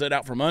sells it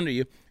out from under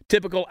you.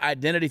 Typical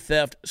identity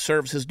theft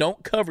services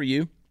don't cover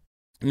you.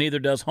 Neither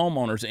does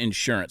homeowners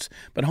insurance,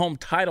 but Home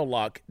Title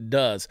Lock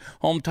does.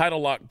 Home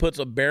Title Lock puts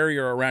a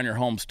barrier around your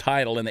home's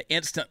title, and the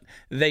instant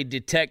they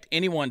detect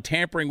anyone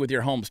tampering with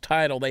your home's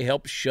title, they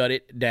help shut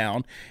it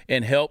down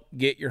and help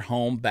get your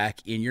home back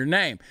in your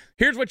name.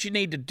 Here's what you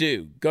need to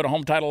do. Go to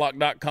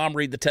HometitleLock.com,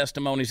 read the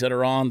testimonies that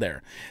are on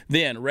there.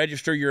 Then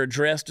register your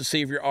address to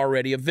see if you're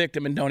already a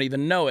victim and don't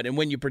even know it. And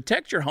when you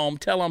protect your home,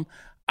 tell them,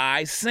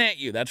 I sent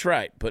you. That's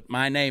right. Put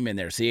my name in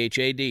there,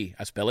 CHAD.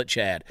 I spell it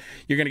Chad.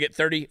 You're going to get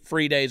 30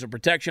 free days of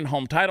protection.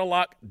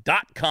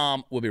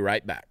 HometitleLock.com. We'll be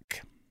right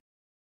back.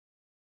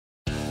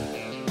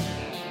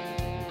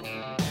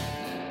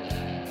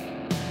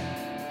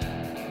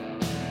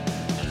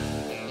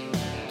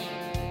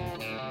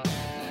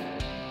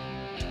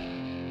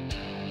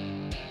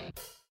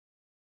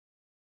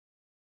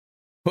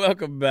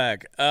 Welcome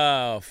back.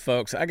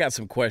 Folks, I got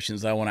some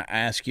questions I want to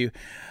ask you.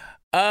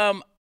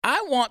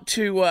 I want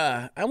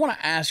to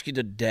ask you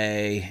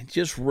today,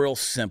 just real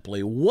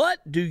simply, what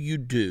do you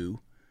do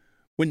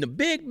when the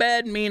big,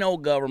 bad, mean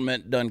old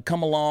government done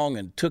come along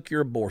and took your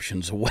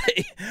abortions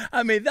away?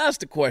 I mean, that's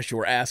the question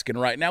we're asking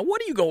right now.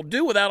 What are you going to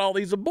do without all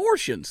these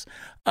abortions?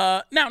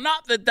 Now,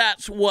 not that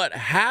that's what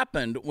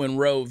happened when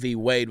Roe v.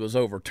 Wade was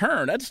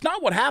overturned. That's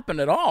not what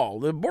happened at all.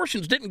 The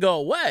abortions didn't go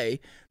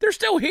away. They're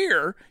still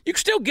here. You can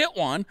still get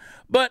one.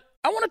 But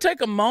I want to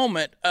take a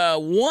moment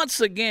once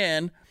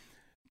again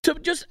to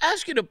just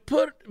ask you to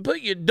put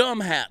your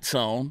dumb hats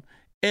on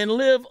and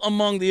live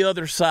among the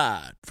other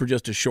side for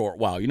just a short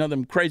while. You know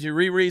them crazy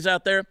Riri's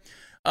out there?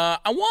 I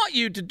want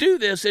you to do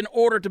this in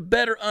order to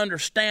better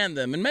understand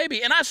them. And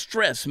maybe, and I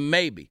stress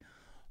maybe,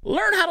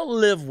 learn how to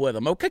live with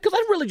them, okay? Because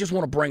I really just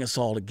want to bring us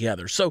all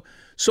together. So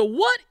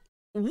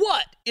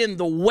what in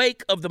the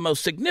wake of the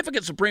most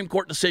significant Supreme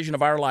Court decision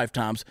of our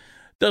lifetimes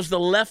does the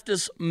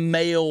leftist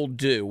male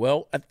do?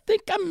 Well, I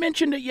think I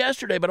mentioned it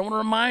yesterday, but I want to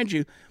remind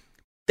you,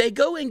 they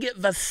go and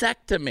get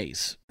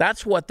vasectomies.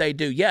 That's what they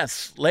do.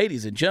 Yes,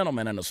 ladies and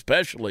gentlemen, and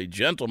especially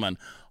gentlemen,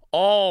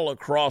 all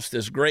across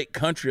this great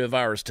country of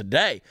ours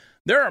today,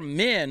 there are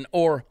men,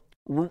 or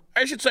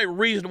I should say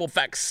reasonable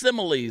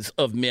facsimiles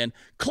of men,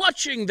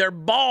 clutching their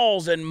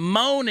balls and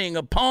moaning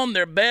upon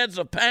their beds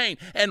of pain.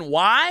 And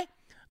why?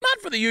 Not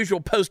for the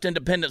usual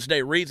post-Independence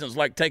Day reasons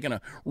like taking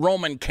a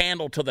Roman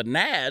candle to the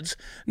nads.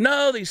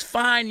 No, these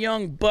fine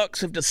young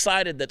bucks have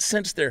decided that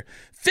since their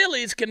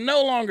fillies can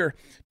no longer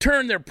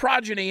turn their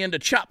progeny into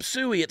chop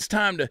suey, it's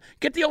time to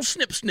get the old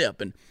snip-snip.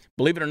 And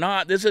believe it or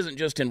not, this isn't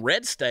just in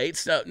red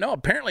states. No,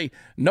 apparently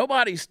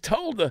nobody's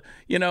told the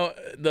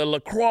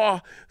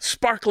LaCroix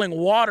sparkling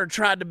water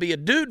tried to be a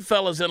dude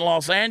fellas in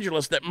Los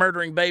Angeles that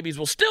murdering babies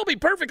will still be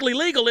perfectly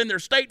legal in their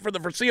state for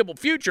the foreseeable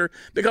future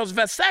because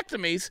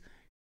vasectomies,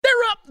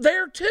 they're up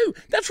there too.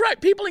 That's right,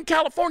 people in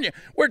California,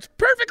 where it's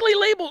perfectly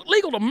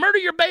legal to murder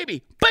your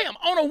baby, bam,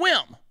 on a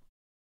whim.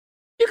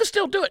 You can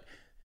still do it.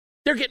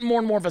 They're getting more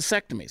and more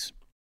vasectomies.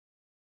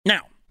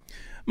 Now,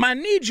 my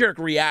knee-jerk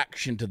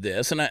reaction to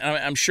this, and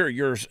I'm sure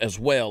yours as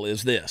well,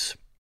 is this.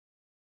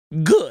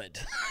 Good.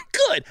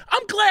 Good.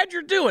 I'm glad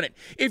you're doing it.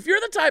 If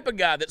you're the type of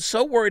guy that's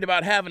so worried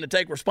about having to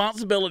take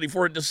responsibility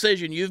for a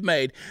decision you've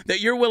made that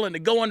you're willing to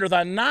go under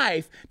the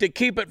knife to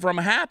keep it from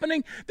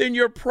happening, then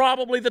you're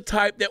probably the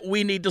type that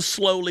we need to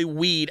slowly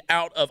weed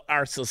out of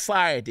our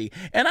society.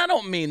 And I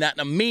don't mean that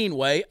in a mean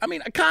way. I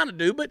mean, I kind of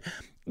do, but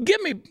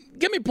give me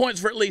points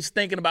for at least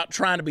thinking about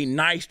trying to be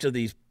nice to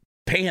these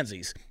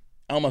pansies.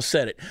 I almost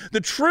said it. The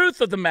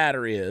truth of the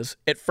matter is,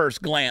 at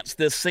first glance,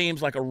 this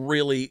seems like a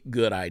really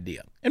good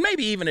idea. And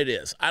maybe even it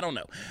is. I don't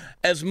know.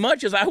 As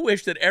much as I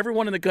wish that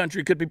everyone in the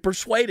country could be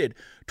persuaded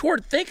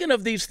toward thinking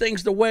of these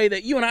things the way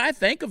that you and I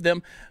think of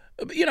them,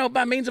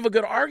 by means of a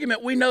good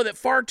argument, we know that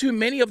far too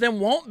many of them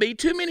won't be.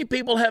 Too many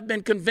people have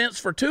been convinced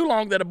for too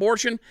long that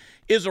abortion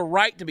is a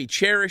right to be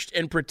cherished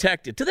and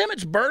protected. To them,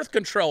 it's birth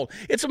control.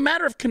 It's a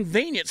matter of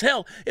convenience.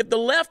 Hell, if the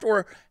left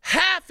were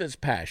half as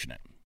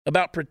passionate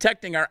about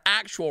protecting our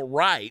actual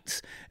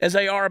rights as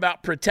they are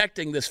about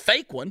protecting this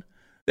fake one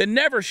that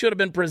never should have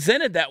been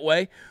presented that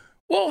way,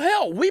 well,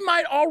 hell, we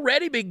might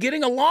already be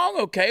getting along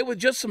okay with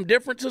just some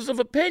differences of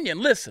opinion.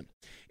 Listen,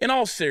 in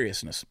all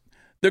seriousness,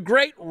 the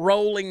great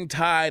rolling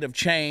tide of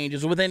change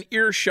is within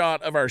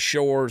earshot of our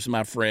shores,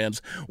 my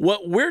friends.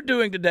 What we're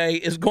doing today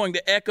is going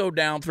to echo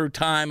down through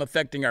time,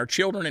 affecting our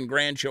children and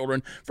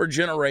grandchildren for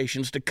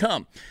generations to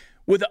come.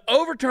 With the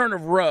overturn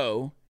of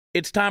Roe,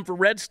 it's time for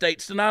red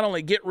states to not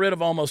only get rid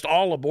of almost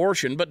all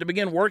abortion, but to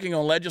begin working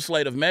on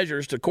legislative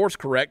measures to course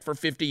correct for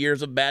 50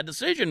 years of bad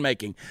decision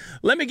making.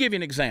 Let me give you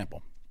an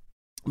example.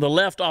 The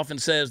left often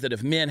says that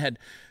if men had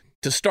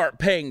to start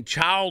paying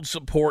child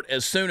support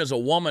as soon as a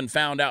woman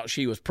found out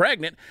she was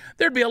pregnant,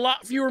 there'd be a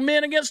lot fewer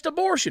men against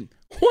abortion.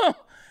 Well,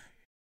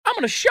 I'm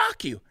going to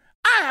shock you.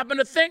 I happen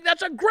to think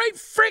that's a great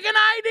friggin'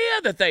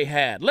 idea that they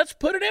had. Let's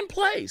put it in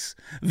place.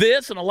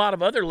 This and a lot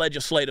of other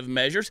legislative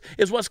measures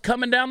is what's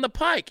coming down the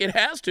pike. It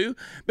has to,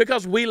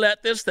 because we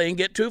let this thing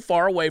get too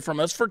far away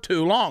from us for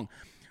too long.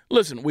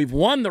 Listen, we've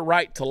won the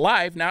right to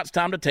life. Now it's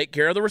time to take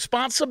care of the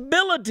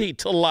responsibility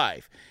to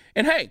life.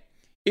 And hey,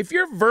 if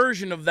your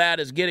version of that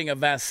is getting a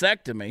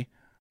vasectomy,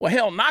 well,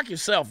 hell, knock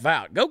yourself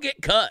out. Go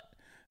get cut.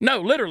 No,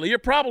 literally, you're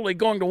probably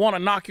going to want to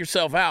knock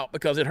yourself out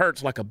because it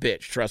hurts like a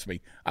bitch. Trust me,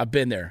 I've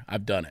been there.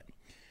 I've done it.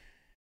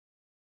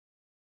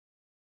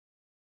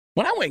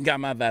 When I went and got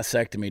my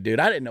vasectomy, dude,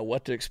 I didn't know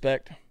what to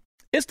expect.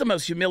 It's the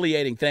most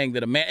humiliating thing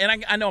that a man,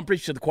 and I know I'm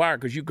preaching to the choir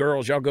because you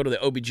girls, y'all go to the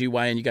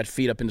OBGYN, you got your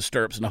feet up in the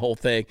stirrups and the whole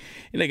thing,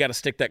 and they got to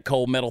stick that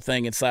cold metal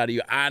thing inside of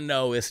you. I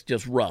know it's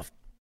just rough.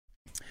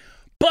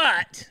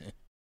 But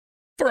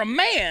for a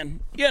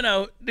man,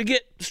 to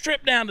get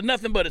stripped down to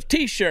nothing but his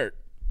T-shirt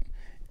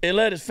and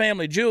let his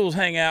family jewels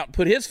hang out and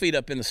put his feet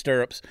up in the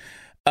stirrups,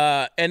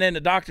 and then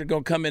the doctor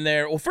going to come in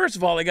there. Well, first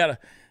of all, they got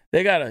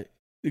to,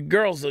 the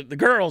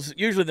girls,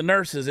 usually the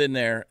nurses in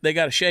there, they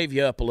got to shave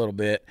you up a little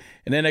bit,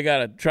 and then they got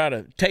to try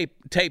to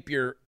tape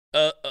your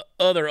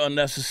other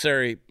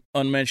unnecessary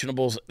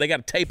unmentionables. They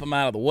got to tape them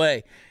out of the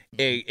way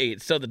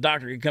so the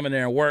doctor can come in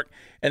there and work,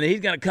 and then he's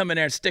going to come in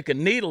there and stick a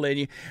needle in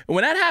you. And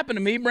when that happened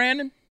to me,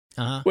 Brandon,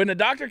 when the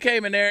doctor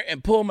came in there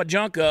and pulled my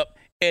junk up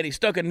and he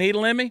stuck a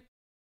needle in me,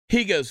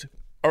 he goes,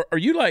 Are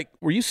you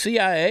were you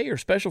CIA or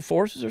Special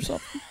Forces or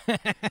something?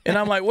 And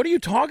I'm like, what are you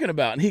talking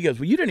about? And he goes,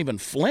 well, you didn't even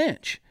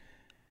flinch.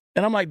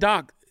 And I'm like,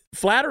 Doc,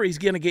 flattery's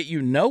going to get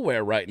you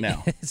nowhere right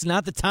now. It's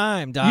not the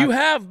time, Doc. You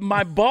have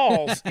my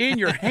balls in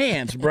your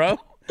hands, bro.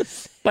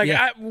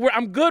 Yeah.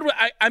 I'm good.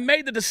 I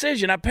made the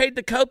decision. I paid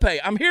the copay.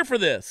 I'm here for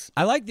this.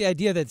 I like the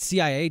idea that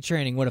CIA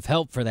training would have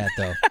helped for that,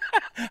 though.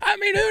 I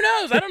mean, who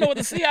knows? I don't know what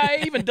the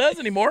CIA even does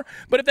anymore.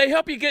 But if they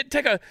help you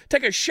take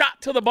a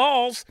shot to the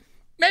balls,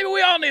 Maybe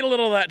we all need a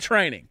little of that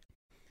training.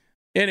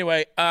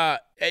 Anyway,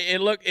 it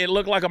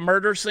looked like a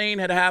murder scene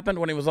had happened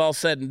when he was all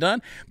said and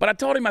done. But I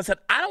told him, I said,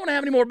 I don't want to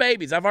have any more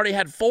babies. I've already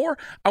had 4.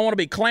 I want to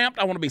be clamped.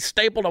 I want to be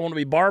stapled. I want to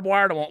be barbed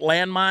wired. I want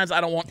landmines. I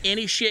don't want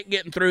any shit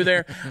getting through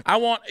there. I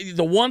want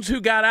the ones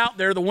who got out,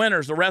 they're the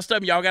winners. The rest of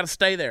them, y'all got to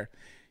stay there.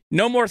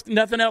 No more,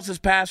 nothing else is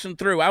passing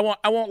through. I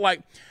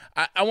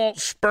want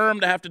sperm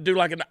to have to do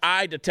like an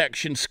eye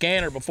detection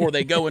scanner before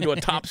they go into a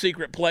top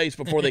secret place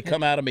before they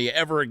come out of me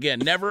ever again.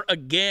 Never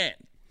again.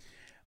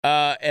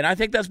 And I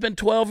think that's been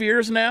 12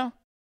 years now.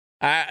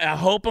 I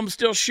hope I'm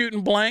still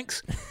shooting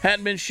blanks.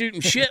 Hadn't been shooting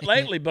shit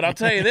lately, but I'll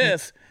tell you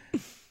this.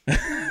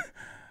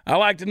 I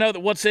like to know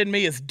that what's in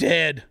me is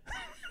dead.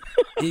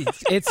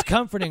 It's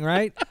comforting,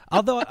 right?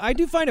 Although I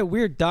do find it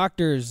weird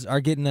doctors are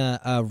getting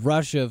a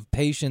rush of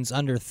patients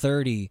under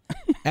 30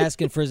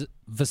 asking for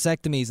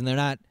vasectomies, and they're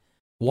not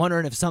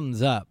wondering if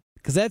something's up.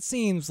 Because that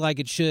seems like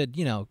it should,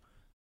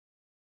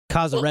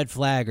 cause a red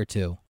flag or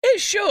two.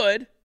 It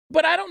should.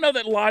 But I don't know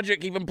that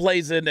logic even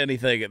plays into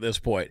anything at this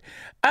point.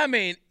 I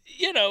mean,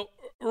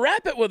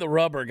 wrap it with a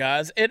rubber,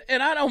 guys. And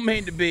I don't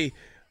mean to be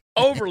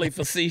overly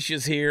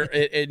facetious here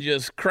and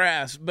just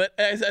crass, but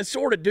I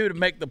sort of do to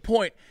make the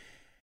point.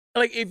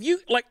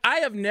 I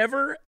have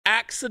never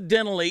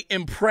accidentally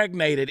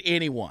impregnated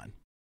anyone.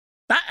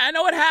 I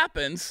know it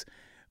happens,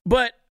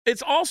 but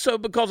it's also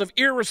because of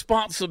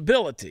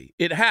irresponsibility.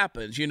 It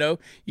happens, you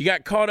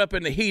got caught up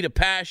in the heat of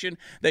passion.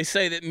 They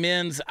say that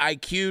men's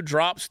IQ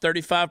drops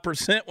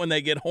 35% when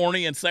they get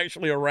horny and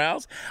sexually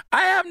aroused.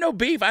 I have no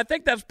beef. I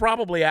think that's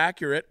probably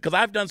accurate because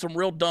I've done some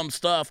real dumb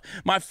stuff.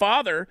 My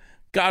father,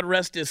 God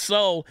rest his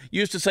soul,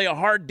 used to say a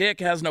hard dick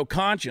has no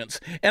conscience.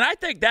 And I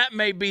think that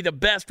may be the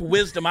best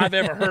wisdom I've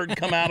ever heard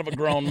come out of a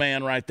grown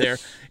man right there.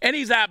 And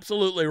he's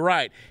absolutely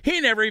right.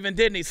 He never even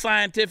did any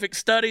scientific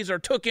studies or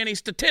took any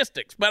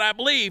statistics, but I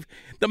believe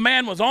the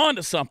man was on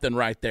to something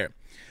right there.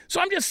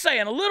 So I'm just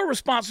saying, a little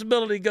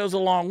responsibility goes a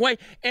long way.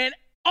 And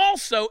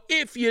also,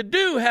 if you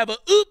do have a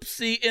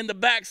oopsie in the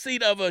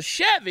backseat of a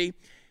Chevy,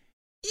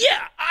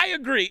 yeah, I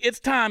agree.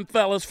 It's time,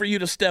 fellas, for you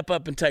to step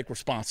up and take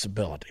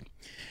responsibility.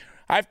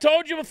 I've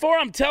told you before,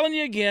 I'm telling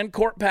you again,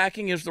 court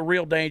packing is the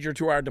real danger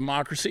to our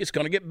democracy. It's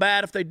going to get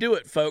bad if they do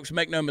it, folks.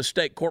 Make no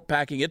mistake, court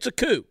packing, it's a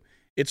coup.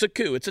 It's a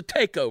coup. It's a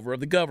takeover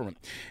of the government.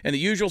 And the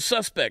usual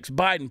suspects,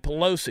 Biden,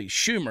 Pelosi,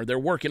 Schumer, they're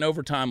working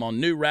overtime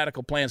on new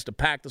radical plans to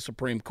pack the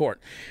Supreme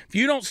Court. If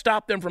you don't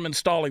stop them from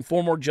installing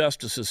 4 more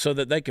justices so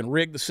that they can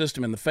rig the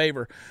system in the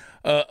favor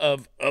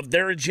of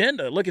their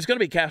agenda, look, it's going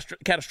to be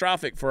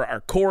catastrophic for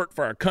our court,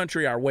 for our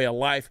country, our way of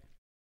life.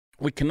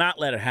 We cannot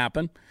let it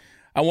happen.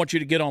 I want you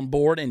to get on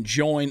board and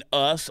join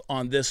us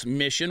on this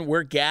mission.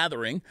 We're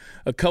gathering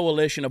a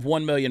coalition of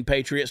 1 million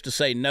patriots to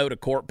say no to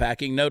court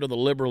packing, no to the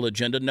liberal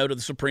agenda, no to the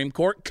Supreme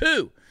Court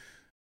coup.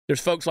 There's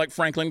folks like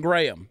Franklin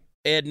Graham,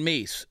 Ed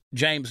Meese,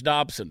 James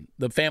Dobson,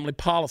 the Family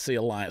Policy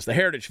Alliance, the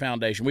Heritage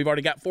Foundation. We've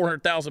already got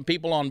 400,000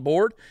 people on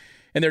board,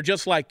 and they're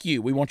just like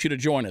you. We want you to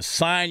join us.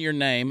 Sign your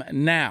name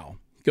now.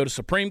 Go to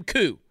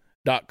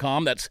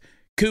supremecoup.com. That's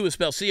coup is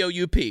spelled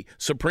C-O-U-P,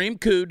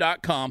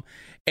 supremecoup.com,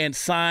 and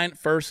sign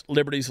First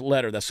Liberty's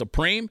letter. That's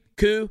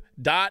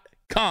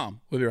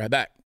supremecoup.com. We'll be right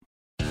back.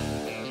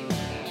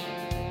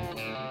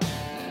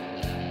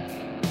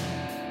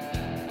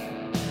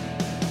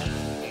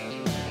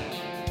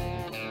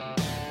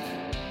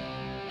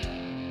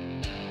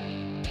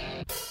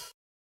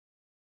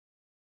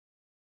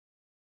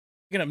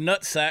 Speaking of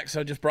nutsacks,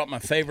 I just brought my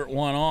favorite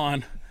one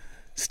on.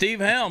 Steve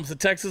Helms, the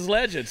Texas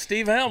legend.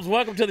 Steve Helms,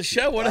 welcome to the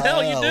show. What the hell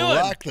are you doing?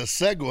 I like the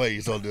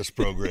segues on this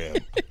program.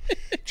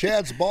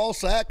 Chad's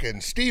Ballsack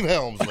and Steve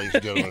Helms, ladies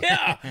and gentlemen.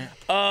 Yeah.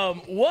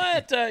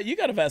 You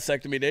got a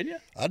vasectomy, didn't you?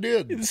 I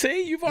did.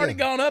 See, you've already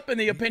gone up in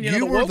the opinion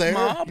You of the were woke there.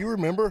 mob. You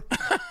remember?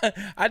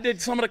 I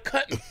did some of the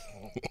cutting.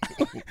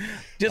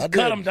 Just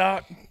cut them,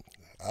 Doc.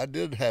 I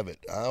did have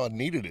it. I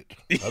needed it.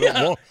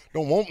 I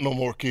don't want no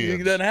more kids.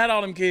 You done had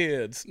all them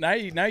kids. Now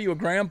you a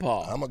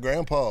grandpa. I'm a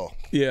grandpa.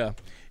 Yeah.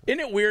 Isn't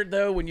it weird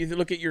though when you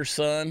look at your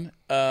son,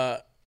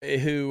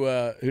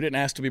 who didn't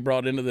ask to be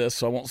brought into this,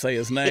 so I won't say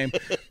his name,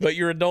 but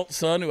your adult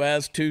son who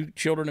has 2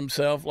 children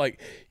himself,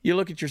 like you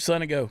look at your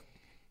son and go,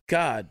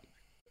 God,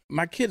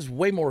 my kid's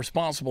way more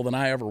responsible than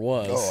I ever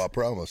was. Oh, I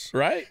promise.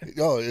 Right?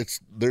 Oh,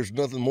 there's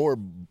nothing more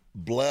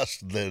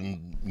blessed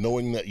than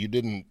knowing that you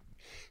didn't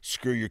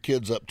screw your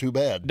kids up too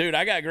bad. Dude,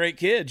 I got great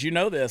kids. You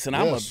know this, and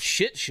I'm a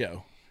shit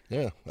show.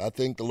 Yeah, I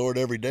thank the Lord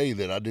every day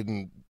that I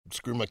didn't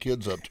screw my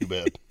kids up too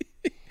bad.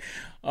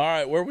 All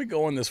right, where are we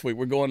going this week?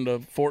 We're going to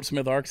Fort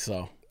Smith,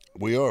 Arkansas.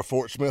 We are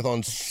Fort Smith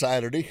on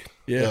Saturday.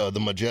 Yeah. The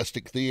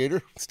Majestic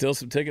Theater. Still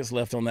some tickets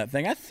left on that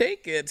thing. I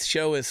think its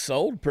show is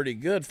sold pretty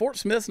good. Fort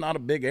Smith's not a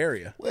big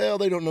area. Well,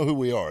 they don't know who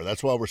we are.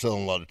 That's why we're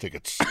selling a lot of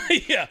tickets.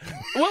 Yeah.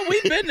 Well,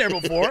 we've been there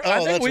before.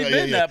 I think we've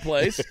been that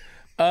place.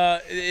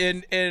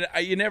 And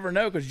you never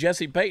know because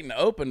Jesse Payton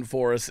opened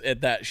for us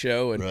at that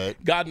show, and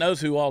right. God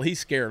knows who all he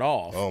scared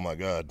off. Oh, my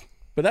God.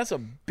 But that's a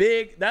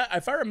big,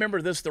 if I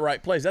remember this the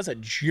right place, that's a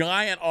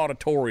giant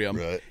auditorium.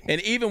 Right. And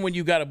even when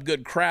you got a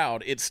good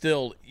crowd,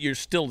 you're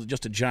still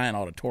just a giant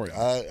auditorium.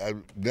 I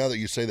now that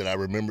you say that, I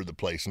remember the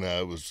place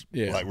now. It was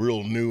like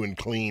real new and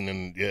clean,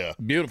 and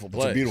Beautiful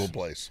place. It's a beautiful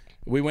place.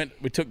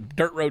 We took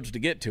dirt roads to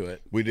get to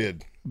it. We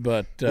did.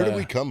 But where did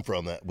we come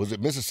from? That was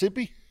it,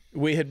 Mississippi?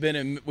 We had been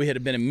in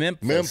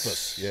Memphis.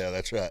 Memphis. Yeah,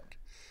 that's right.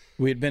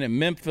 We had been in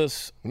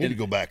Memphis. We need to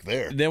go back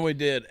there. Then we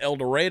did El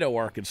Dorado,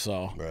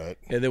 Arkansas. Right.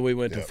 And then we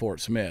went to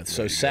Fort Smith.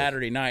 So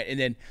Saturday night. And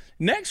then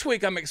next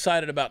week I'm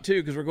excited about,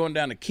 too, because we're going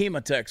down to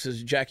Kemah,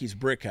 Texas, Jackie's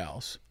Brick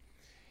House.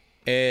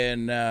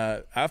 And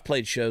I've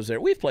played shows there.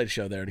 We've played a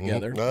show there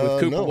together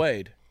with Cooper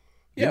Wade.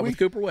 Yeah, with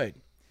Cooper Wade.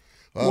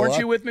 Weren't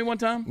you with me one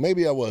time?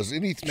 Maybe I was.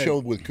 Any show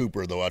with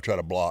Cooper, though, I try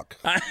to block.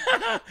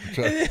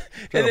 try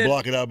to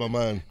block it out of my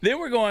mind. Then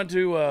we're going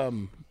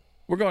to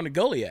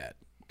Goliad,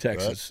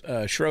 Texas,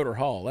 Schroeder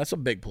Hall. That's a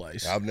big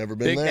place. I've never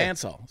been there. Big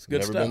dance hall. It's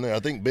good never stuff. Been there.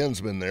 I think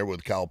Ben's been there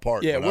with Kyle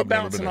Park. Yeah, but we're I've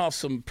never been bouncing there. off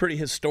some pretty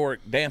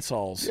historic dance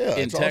halls in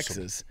it's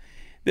Texas. Awesome.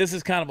 This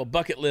is kind of a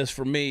bucket list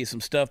for me, some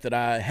stuff that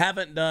I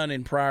haven't done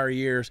in prior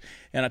years.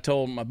 And I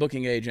told my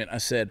booking agent, I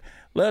said,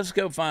 let's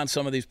go find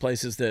some of these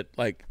places that,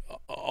 like,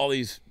 all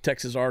these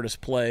Texas artists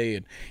play.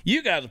 And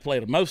you guys have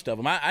played most of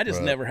them. I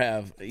just never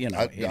have,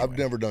 anyway. I've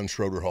never done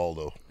Schroeder Hall,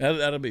 though.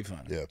 That'll be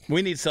fun. Yeah.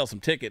 We need to sell some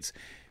tickets.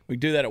 We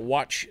do that at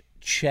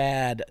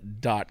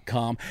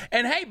watchchad.com.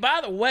 And, hey, by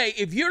the way,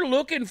 if you're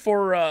looking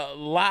for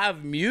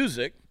live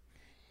music,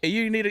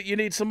 you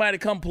need somebody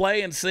to come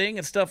play and sing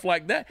and stuff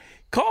like that,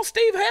 call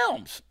Steve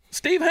Helms.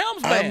 Steve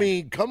Helms Band. I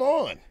mean, come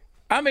on.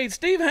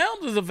 Steve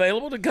Helms is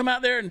available to come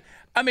out there. And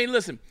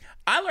listen,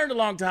 I learned a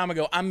long time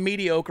ago I'm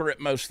mediocre at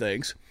most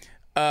things.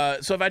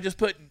 So if I just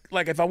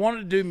if I wanted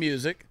to do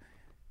music,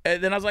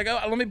 and then I was like,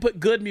 let me put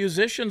good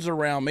musicians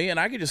around me, and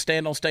I could just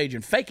stand on stage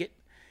and fake it.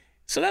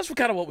 So that's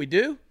kind of what we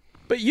do.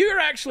 But you're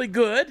actually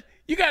good.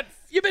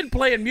 You've been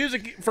playing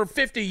music for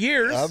 50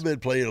 years. I've been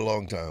playing a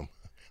long time.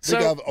 I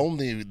think I've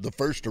owned the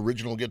first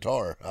original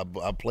guitar.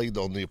 I played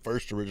on the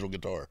first original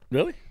guitar.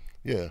 Really?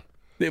 Yeah.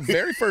 The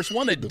very first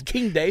one that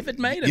King David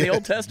made in the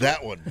Old Testament?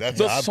 That one. That's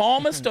the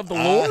psalmist of the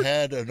Lord? I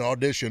had an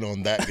audition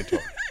on that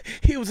guitar.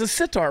 He was a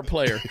sitar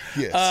player.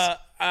 Yes.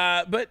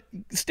 But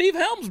Steve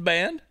Helms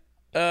Band,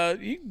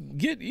 you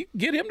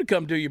get him to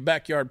come do your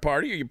backyard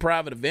party or your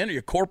private event or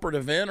your corporate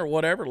event or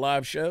whatever,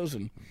 live shows.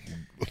 And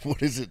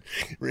what is it?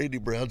 Randy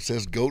Brown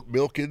says goat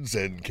milkins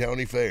and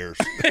county fairs.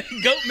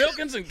 Goat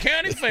milkins and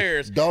county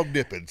fairs. Dog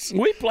dippings.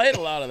 We played a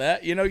lot of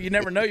that. You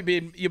never know.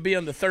 You'll be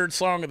on the third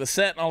song of the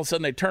set, and all of a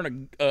sudden they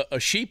turn a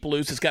sheep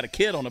loose. It's got a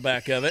kid on the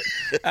back of it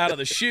out of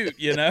the chute,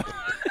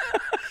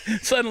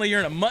 Suddenly you're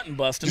in a mutton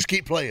busting. Just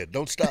keep playing.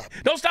 Don't stop.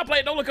 Don't stop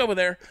playing. Don't look over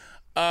there.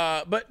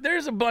 But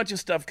there's a bunch of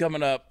stuff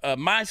coming up.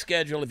 My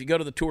schedule, if you go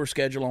to the tour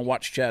schedule on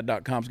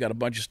watchchad.com, has got a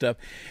bunch of stuff.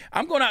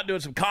 I'm going out doing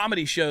some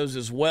comedy shows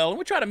as well, and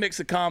we try to mix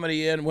the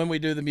comedy in when we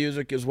do the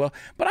music as well.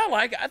 But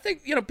I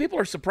think, people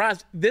are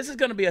surprised. This is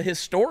going to be a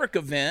historic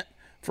event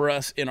for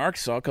us in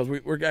Arkansas because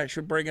we're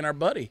actually bringing our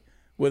buddy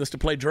with us to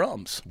play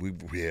drums. We're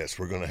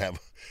going to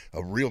have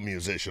a real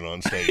musician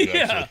on stage.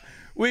 Yeah. Actually.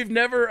 We've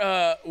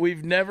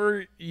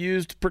never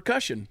used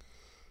percussion.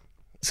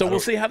 So we'll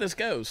see how this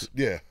goes.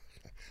 Yeah.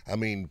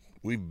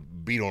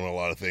 We've beat on a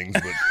lot of things,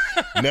 but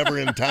never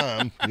in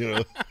time,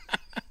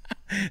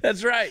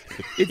 That's right.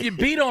 If you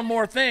beat on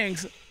more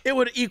things, it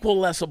would equal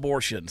less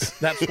abortions.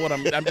 That's what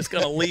I'm just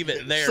going to leave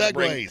it there to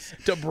bring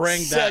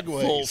that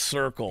full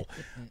circle.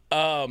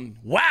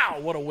 Wow,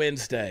 what a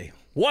Wednesday.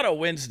 What a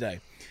Wednesday.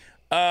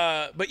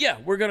 But yeah,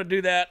 we're going to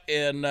do that.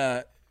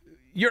 And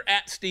you're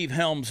at Steve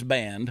Helms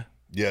Band.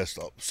 Yes,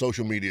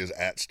 social media is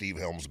at Steve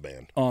Helms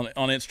Band. On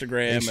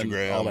Instagram and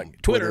all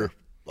that. Twitter,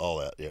 all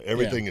that. Yeah,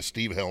 everything is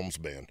Steve Helms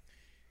Band.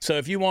 So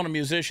if you want a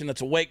musician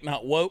that's awake,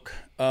 not woke,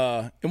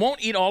 it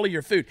won't eat all of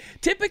your food.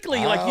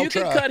 Typically, you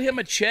can cut him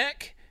a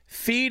check,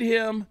 feed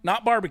him,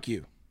 not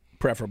barbecue,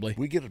 preferably.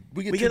 We get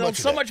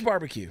so much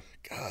barbecue.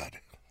 God,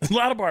 a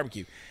lot of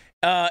barbecue,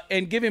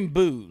 and give him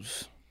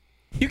booze.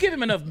 You give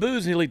him enough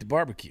booze, and he'll eat the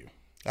barbecue.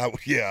 I will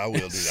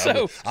do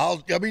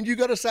that. You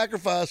got to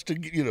sacrifice to,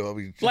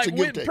 it's a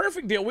give take.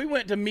 Perfect deal. We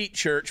went to Meat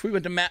Church. We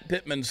went to Matt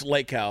Pittman's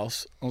lake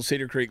house on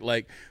Cedar Creek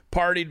Lake,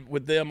 partied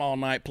with them all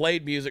night,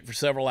 played music for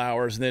several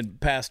hours, and then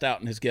passed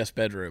out in his guest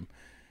bedroom.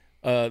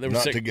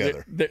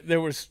 Together. There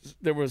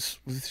was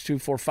 2,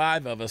 4,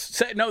 5 of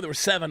us. No, there were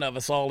 7 of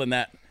us all in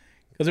that,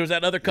 because there was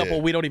that other couple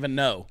we don't even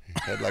know.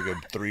 Had like a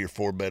 3 or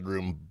 4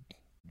 bedroom.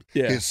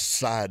 Yeah. His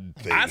side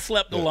thing. I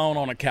slept alone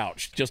on a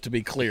couch, just to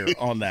be clear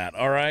on that,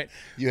 all right?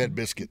 You had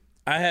Biscuit.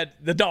 I had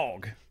the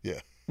dog.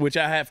 Yeah. Which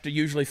I have to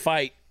usually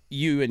fight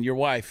you and your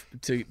wife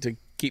to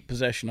keep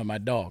possession of my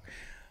dog.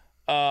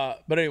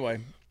 But anyway,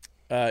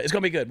 It's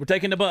going to be good. We're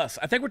taking the bus.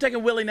 I think we're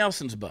taking Willie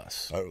Nelson's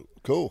bus. Oh,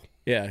 cool.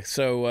 Yeah,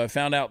 so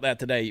found out that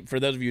today. For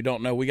those of you who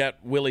don't know, we got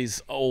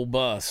Willie's old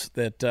bus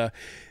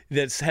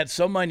that's had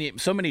so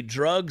many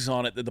drugs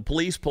on it that the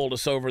police pulled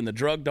us over and the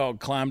drug dog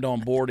climbed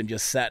on board and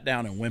just sat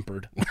down and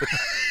whimpered.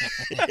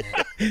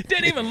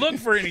 Didn't even look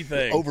for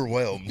anything.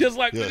 Overwhelmed. Just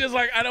like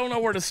I don't know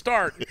where to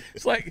start.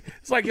 It's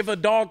like if a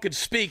dog could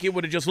speak, it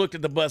would have just looked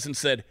at the bus and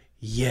said,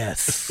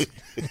 "Yes."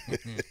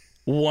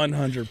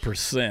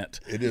 100%.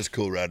 It is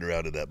cool riding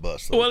around in that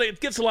bus, though. Well,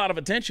 it gets a lot of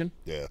attention.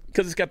 Yeah.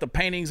 Because it's got the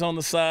paintings on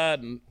the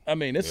side. And I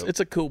mean,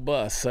 it's a cool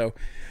bus. So,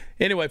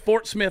 anyway,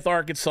 Fort Smith,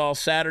 Arkansas,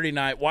 Saturday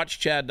night.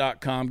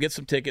 WatchChad.com. Get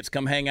some tickets.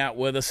 Come hang out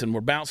with us. And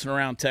we're bouncing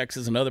around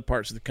Texas and other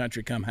parts of the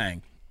country. Come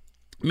hang.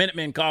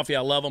 Minutemen Coffee,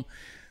 I love them.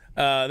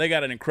 They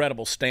got an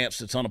incredible stance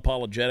that's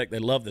unapologetic. They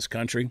love this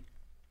country.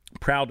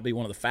 Proud to be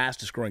one of the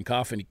fastest growing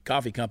coffee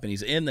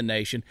companies in the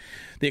nation.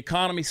 The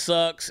economy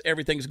sucks.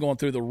 Everything's going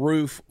through the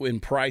roof in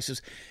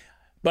prices.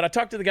 But I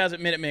talked to the guys at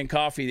Minutemen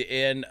Coffee,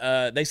 and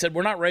they said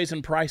we're not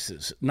raising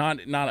prices, not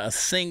a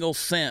single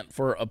cent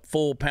for a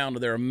full pound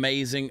of their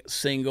amazing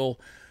single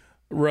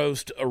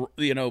roast,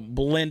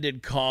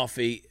 blended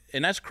coffee.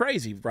 And that's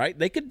crazy, right?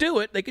 They could do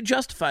it. They could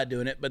justify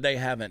doing it, but they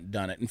haven't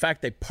done it. In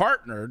fact, they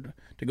partnered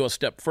to go a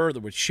step further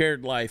with Share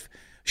Life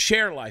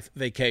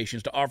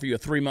Vacations to offer you a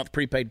 3-month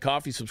prepaid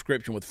coffee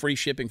subscription with free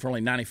shipping for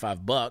only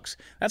 $95.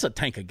 That's a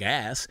tank of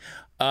gas.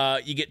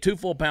 You get 2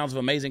 full pounds of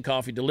amazing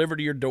coffee delivered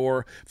to your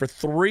door for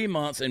 3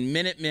 months, and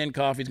Minutemen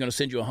Coffee is going to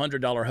send you a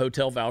 $100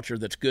 hotel voucher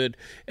that's good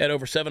at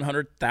over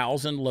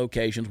 700,000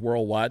 locations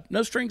worldwide.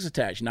 No strings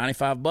attached.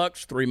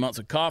 $95, 3 months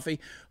of coffee,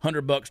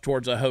 $100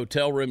 towards a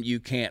hotel room. You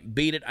can't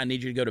beat it. I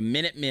need you to go to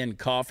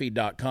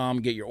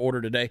MinutemenCoffee.com, get your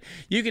order today.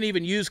 You can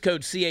even use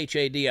code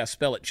CHAD, I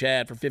spell it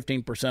Chad, for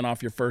 15%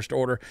 off your first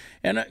order.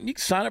 And you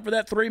can sign up for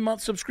that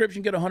 3-month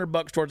subscription, get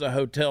 $100 towards a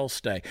hotel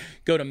stay.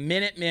 Go to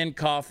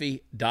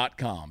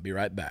MinutemenCoffee.com. Be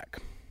right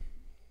back.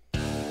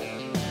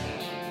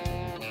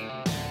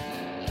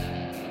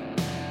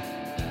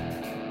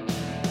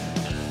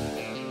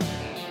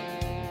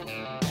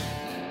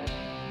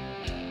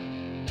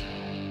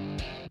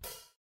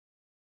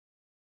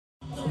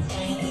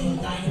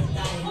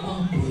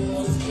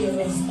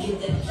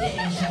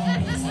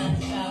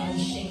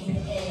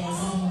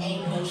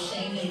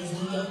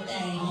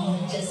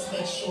 Just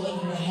make sure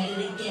you're ahead of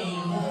the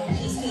game.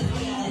 Just 'cause we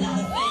got a lot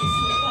of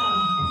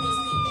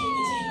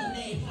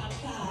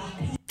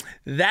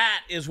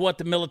That is what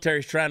the military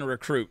is trying to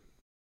recruit.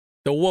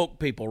 The woke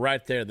people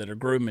right there that are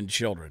grooming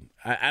children.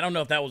 I don't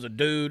know if that was a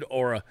dude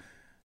or a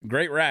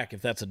great rack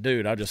if that's a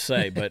dude, I'll just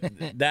say. But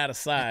that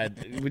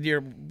aside, when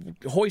you're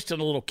hoisting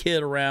a little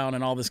kid around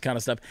and all this kind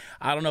of stuff,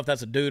 I don't know if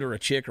that's a dude or a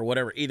chick or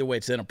whatever. Either way,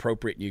 it's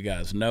inappropriate and you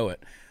guys know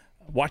it.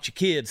 Watch your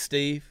kids,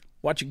 Steve.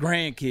 Watch your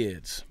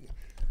grandkids.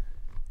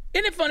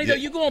 Isn't it funny, though?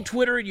 You go on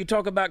Twitter and you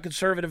talk about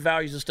conservative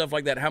values and stuff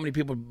like that, how many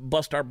people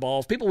bust our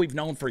balls, people we've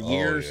known for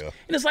years. Oh, yeah.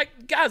 And it's like,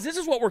 guys, this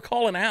is what we're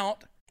calling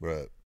out.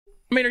 Right.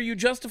 I mean, are you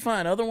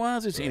justifying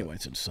otherwise? Anyway,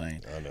 it's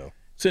insane. I know.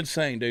 It's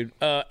insane, dude.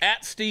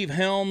 At Steve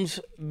Helms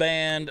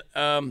Band,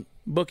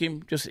 book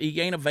him. Just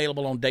he ain't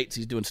available on dates.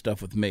 He's doing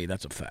stuff with me.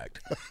 That's a fact.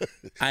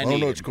 I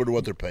don't know. It's according to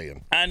what they're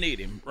paying. I need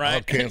him, right?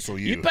 I'll cancel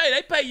you.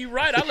 They pay you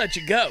right. I'll let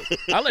you go.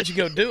 I'll let you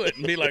go do it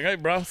and be like, hey,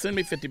 bro, send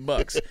me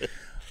 $50.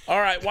 All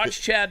right,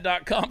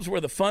 WatchChad.com is where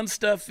the fun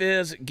stuff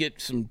is.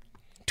 Get some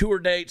tour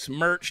dates,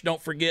 merch.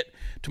 Don't forget,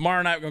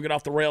 tomorrow night we're going to get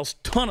off the rails.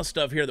 Ton of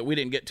stuff here that we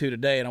didn't get to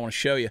today, and I want to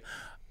show you.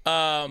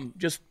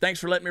 Just thanks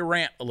for letting me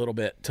rant a little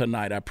bit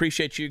tonight. I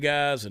appreciate you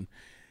guys. And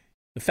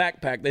the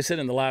Fact Pack, they sit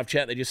in the live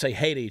chat. They just say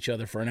hey to each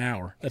other for an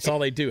hour. That's all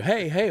they do.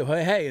 Hey, hey,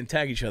 hey, hey, and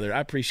tag each other. I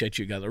appreciate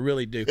you guys. I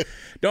really do.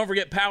 Don't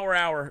forget Power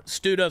Hour,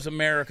 Stu Does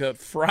America.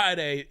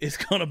 Friday is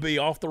going to be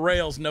off the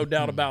rails, no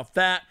doubt about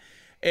that.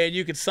 And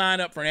you can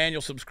sign up for an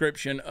annual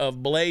subscription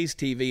of Blaze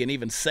TV and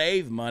even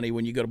save money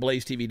when you go to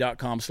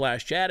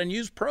blazetv.com/Chad and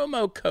use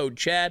promo code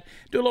Chad.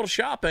 Do a little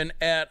shopping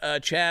at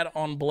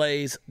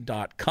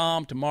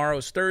chadonblaze.com. Tomorrow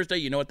is Thursday.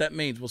 You know what that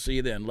means. We'll see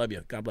you then. Love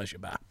you. God bless you.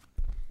 Bye.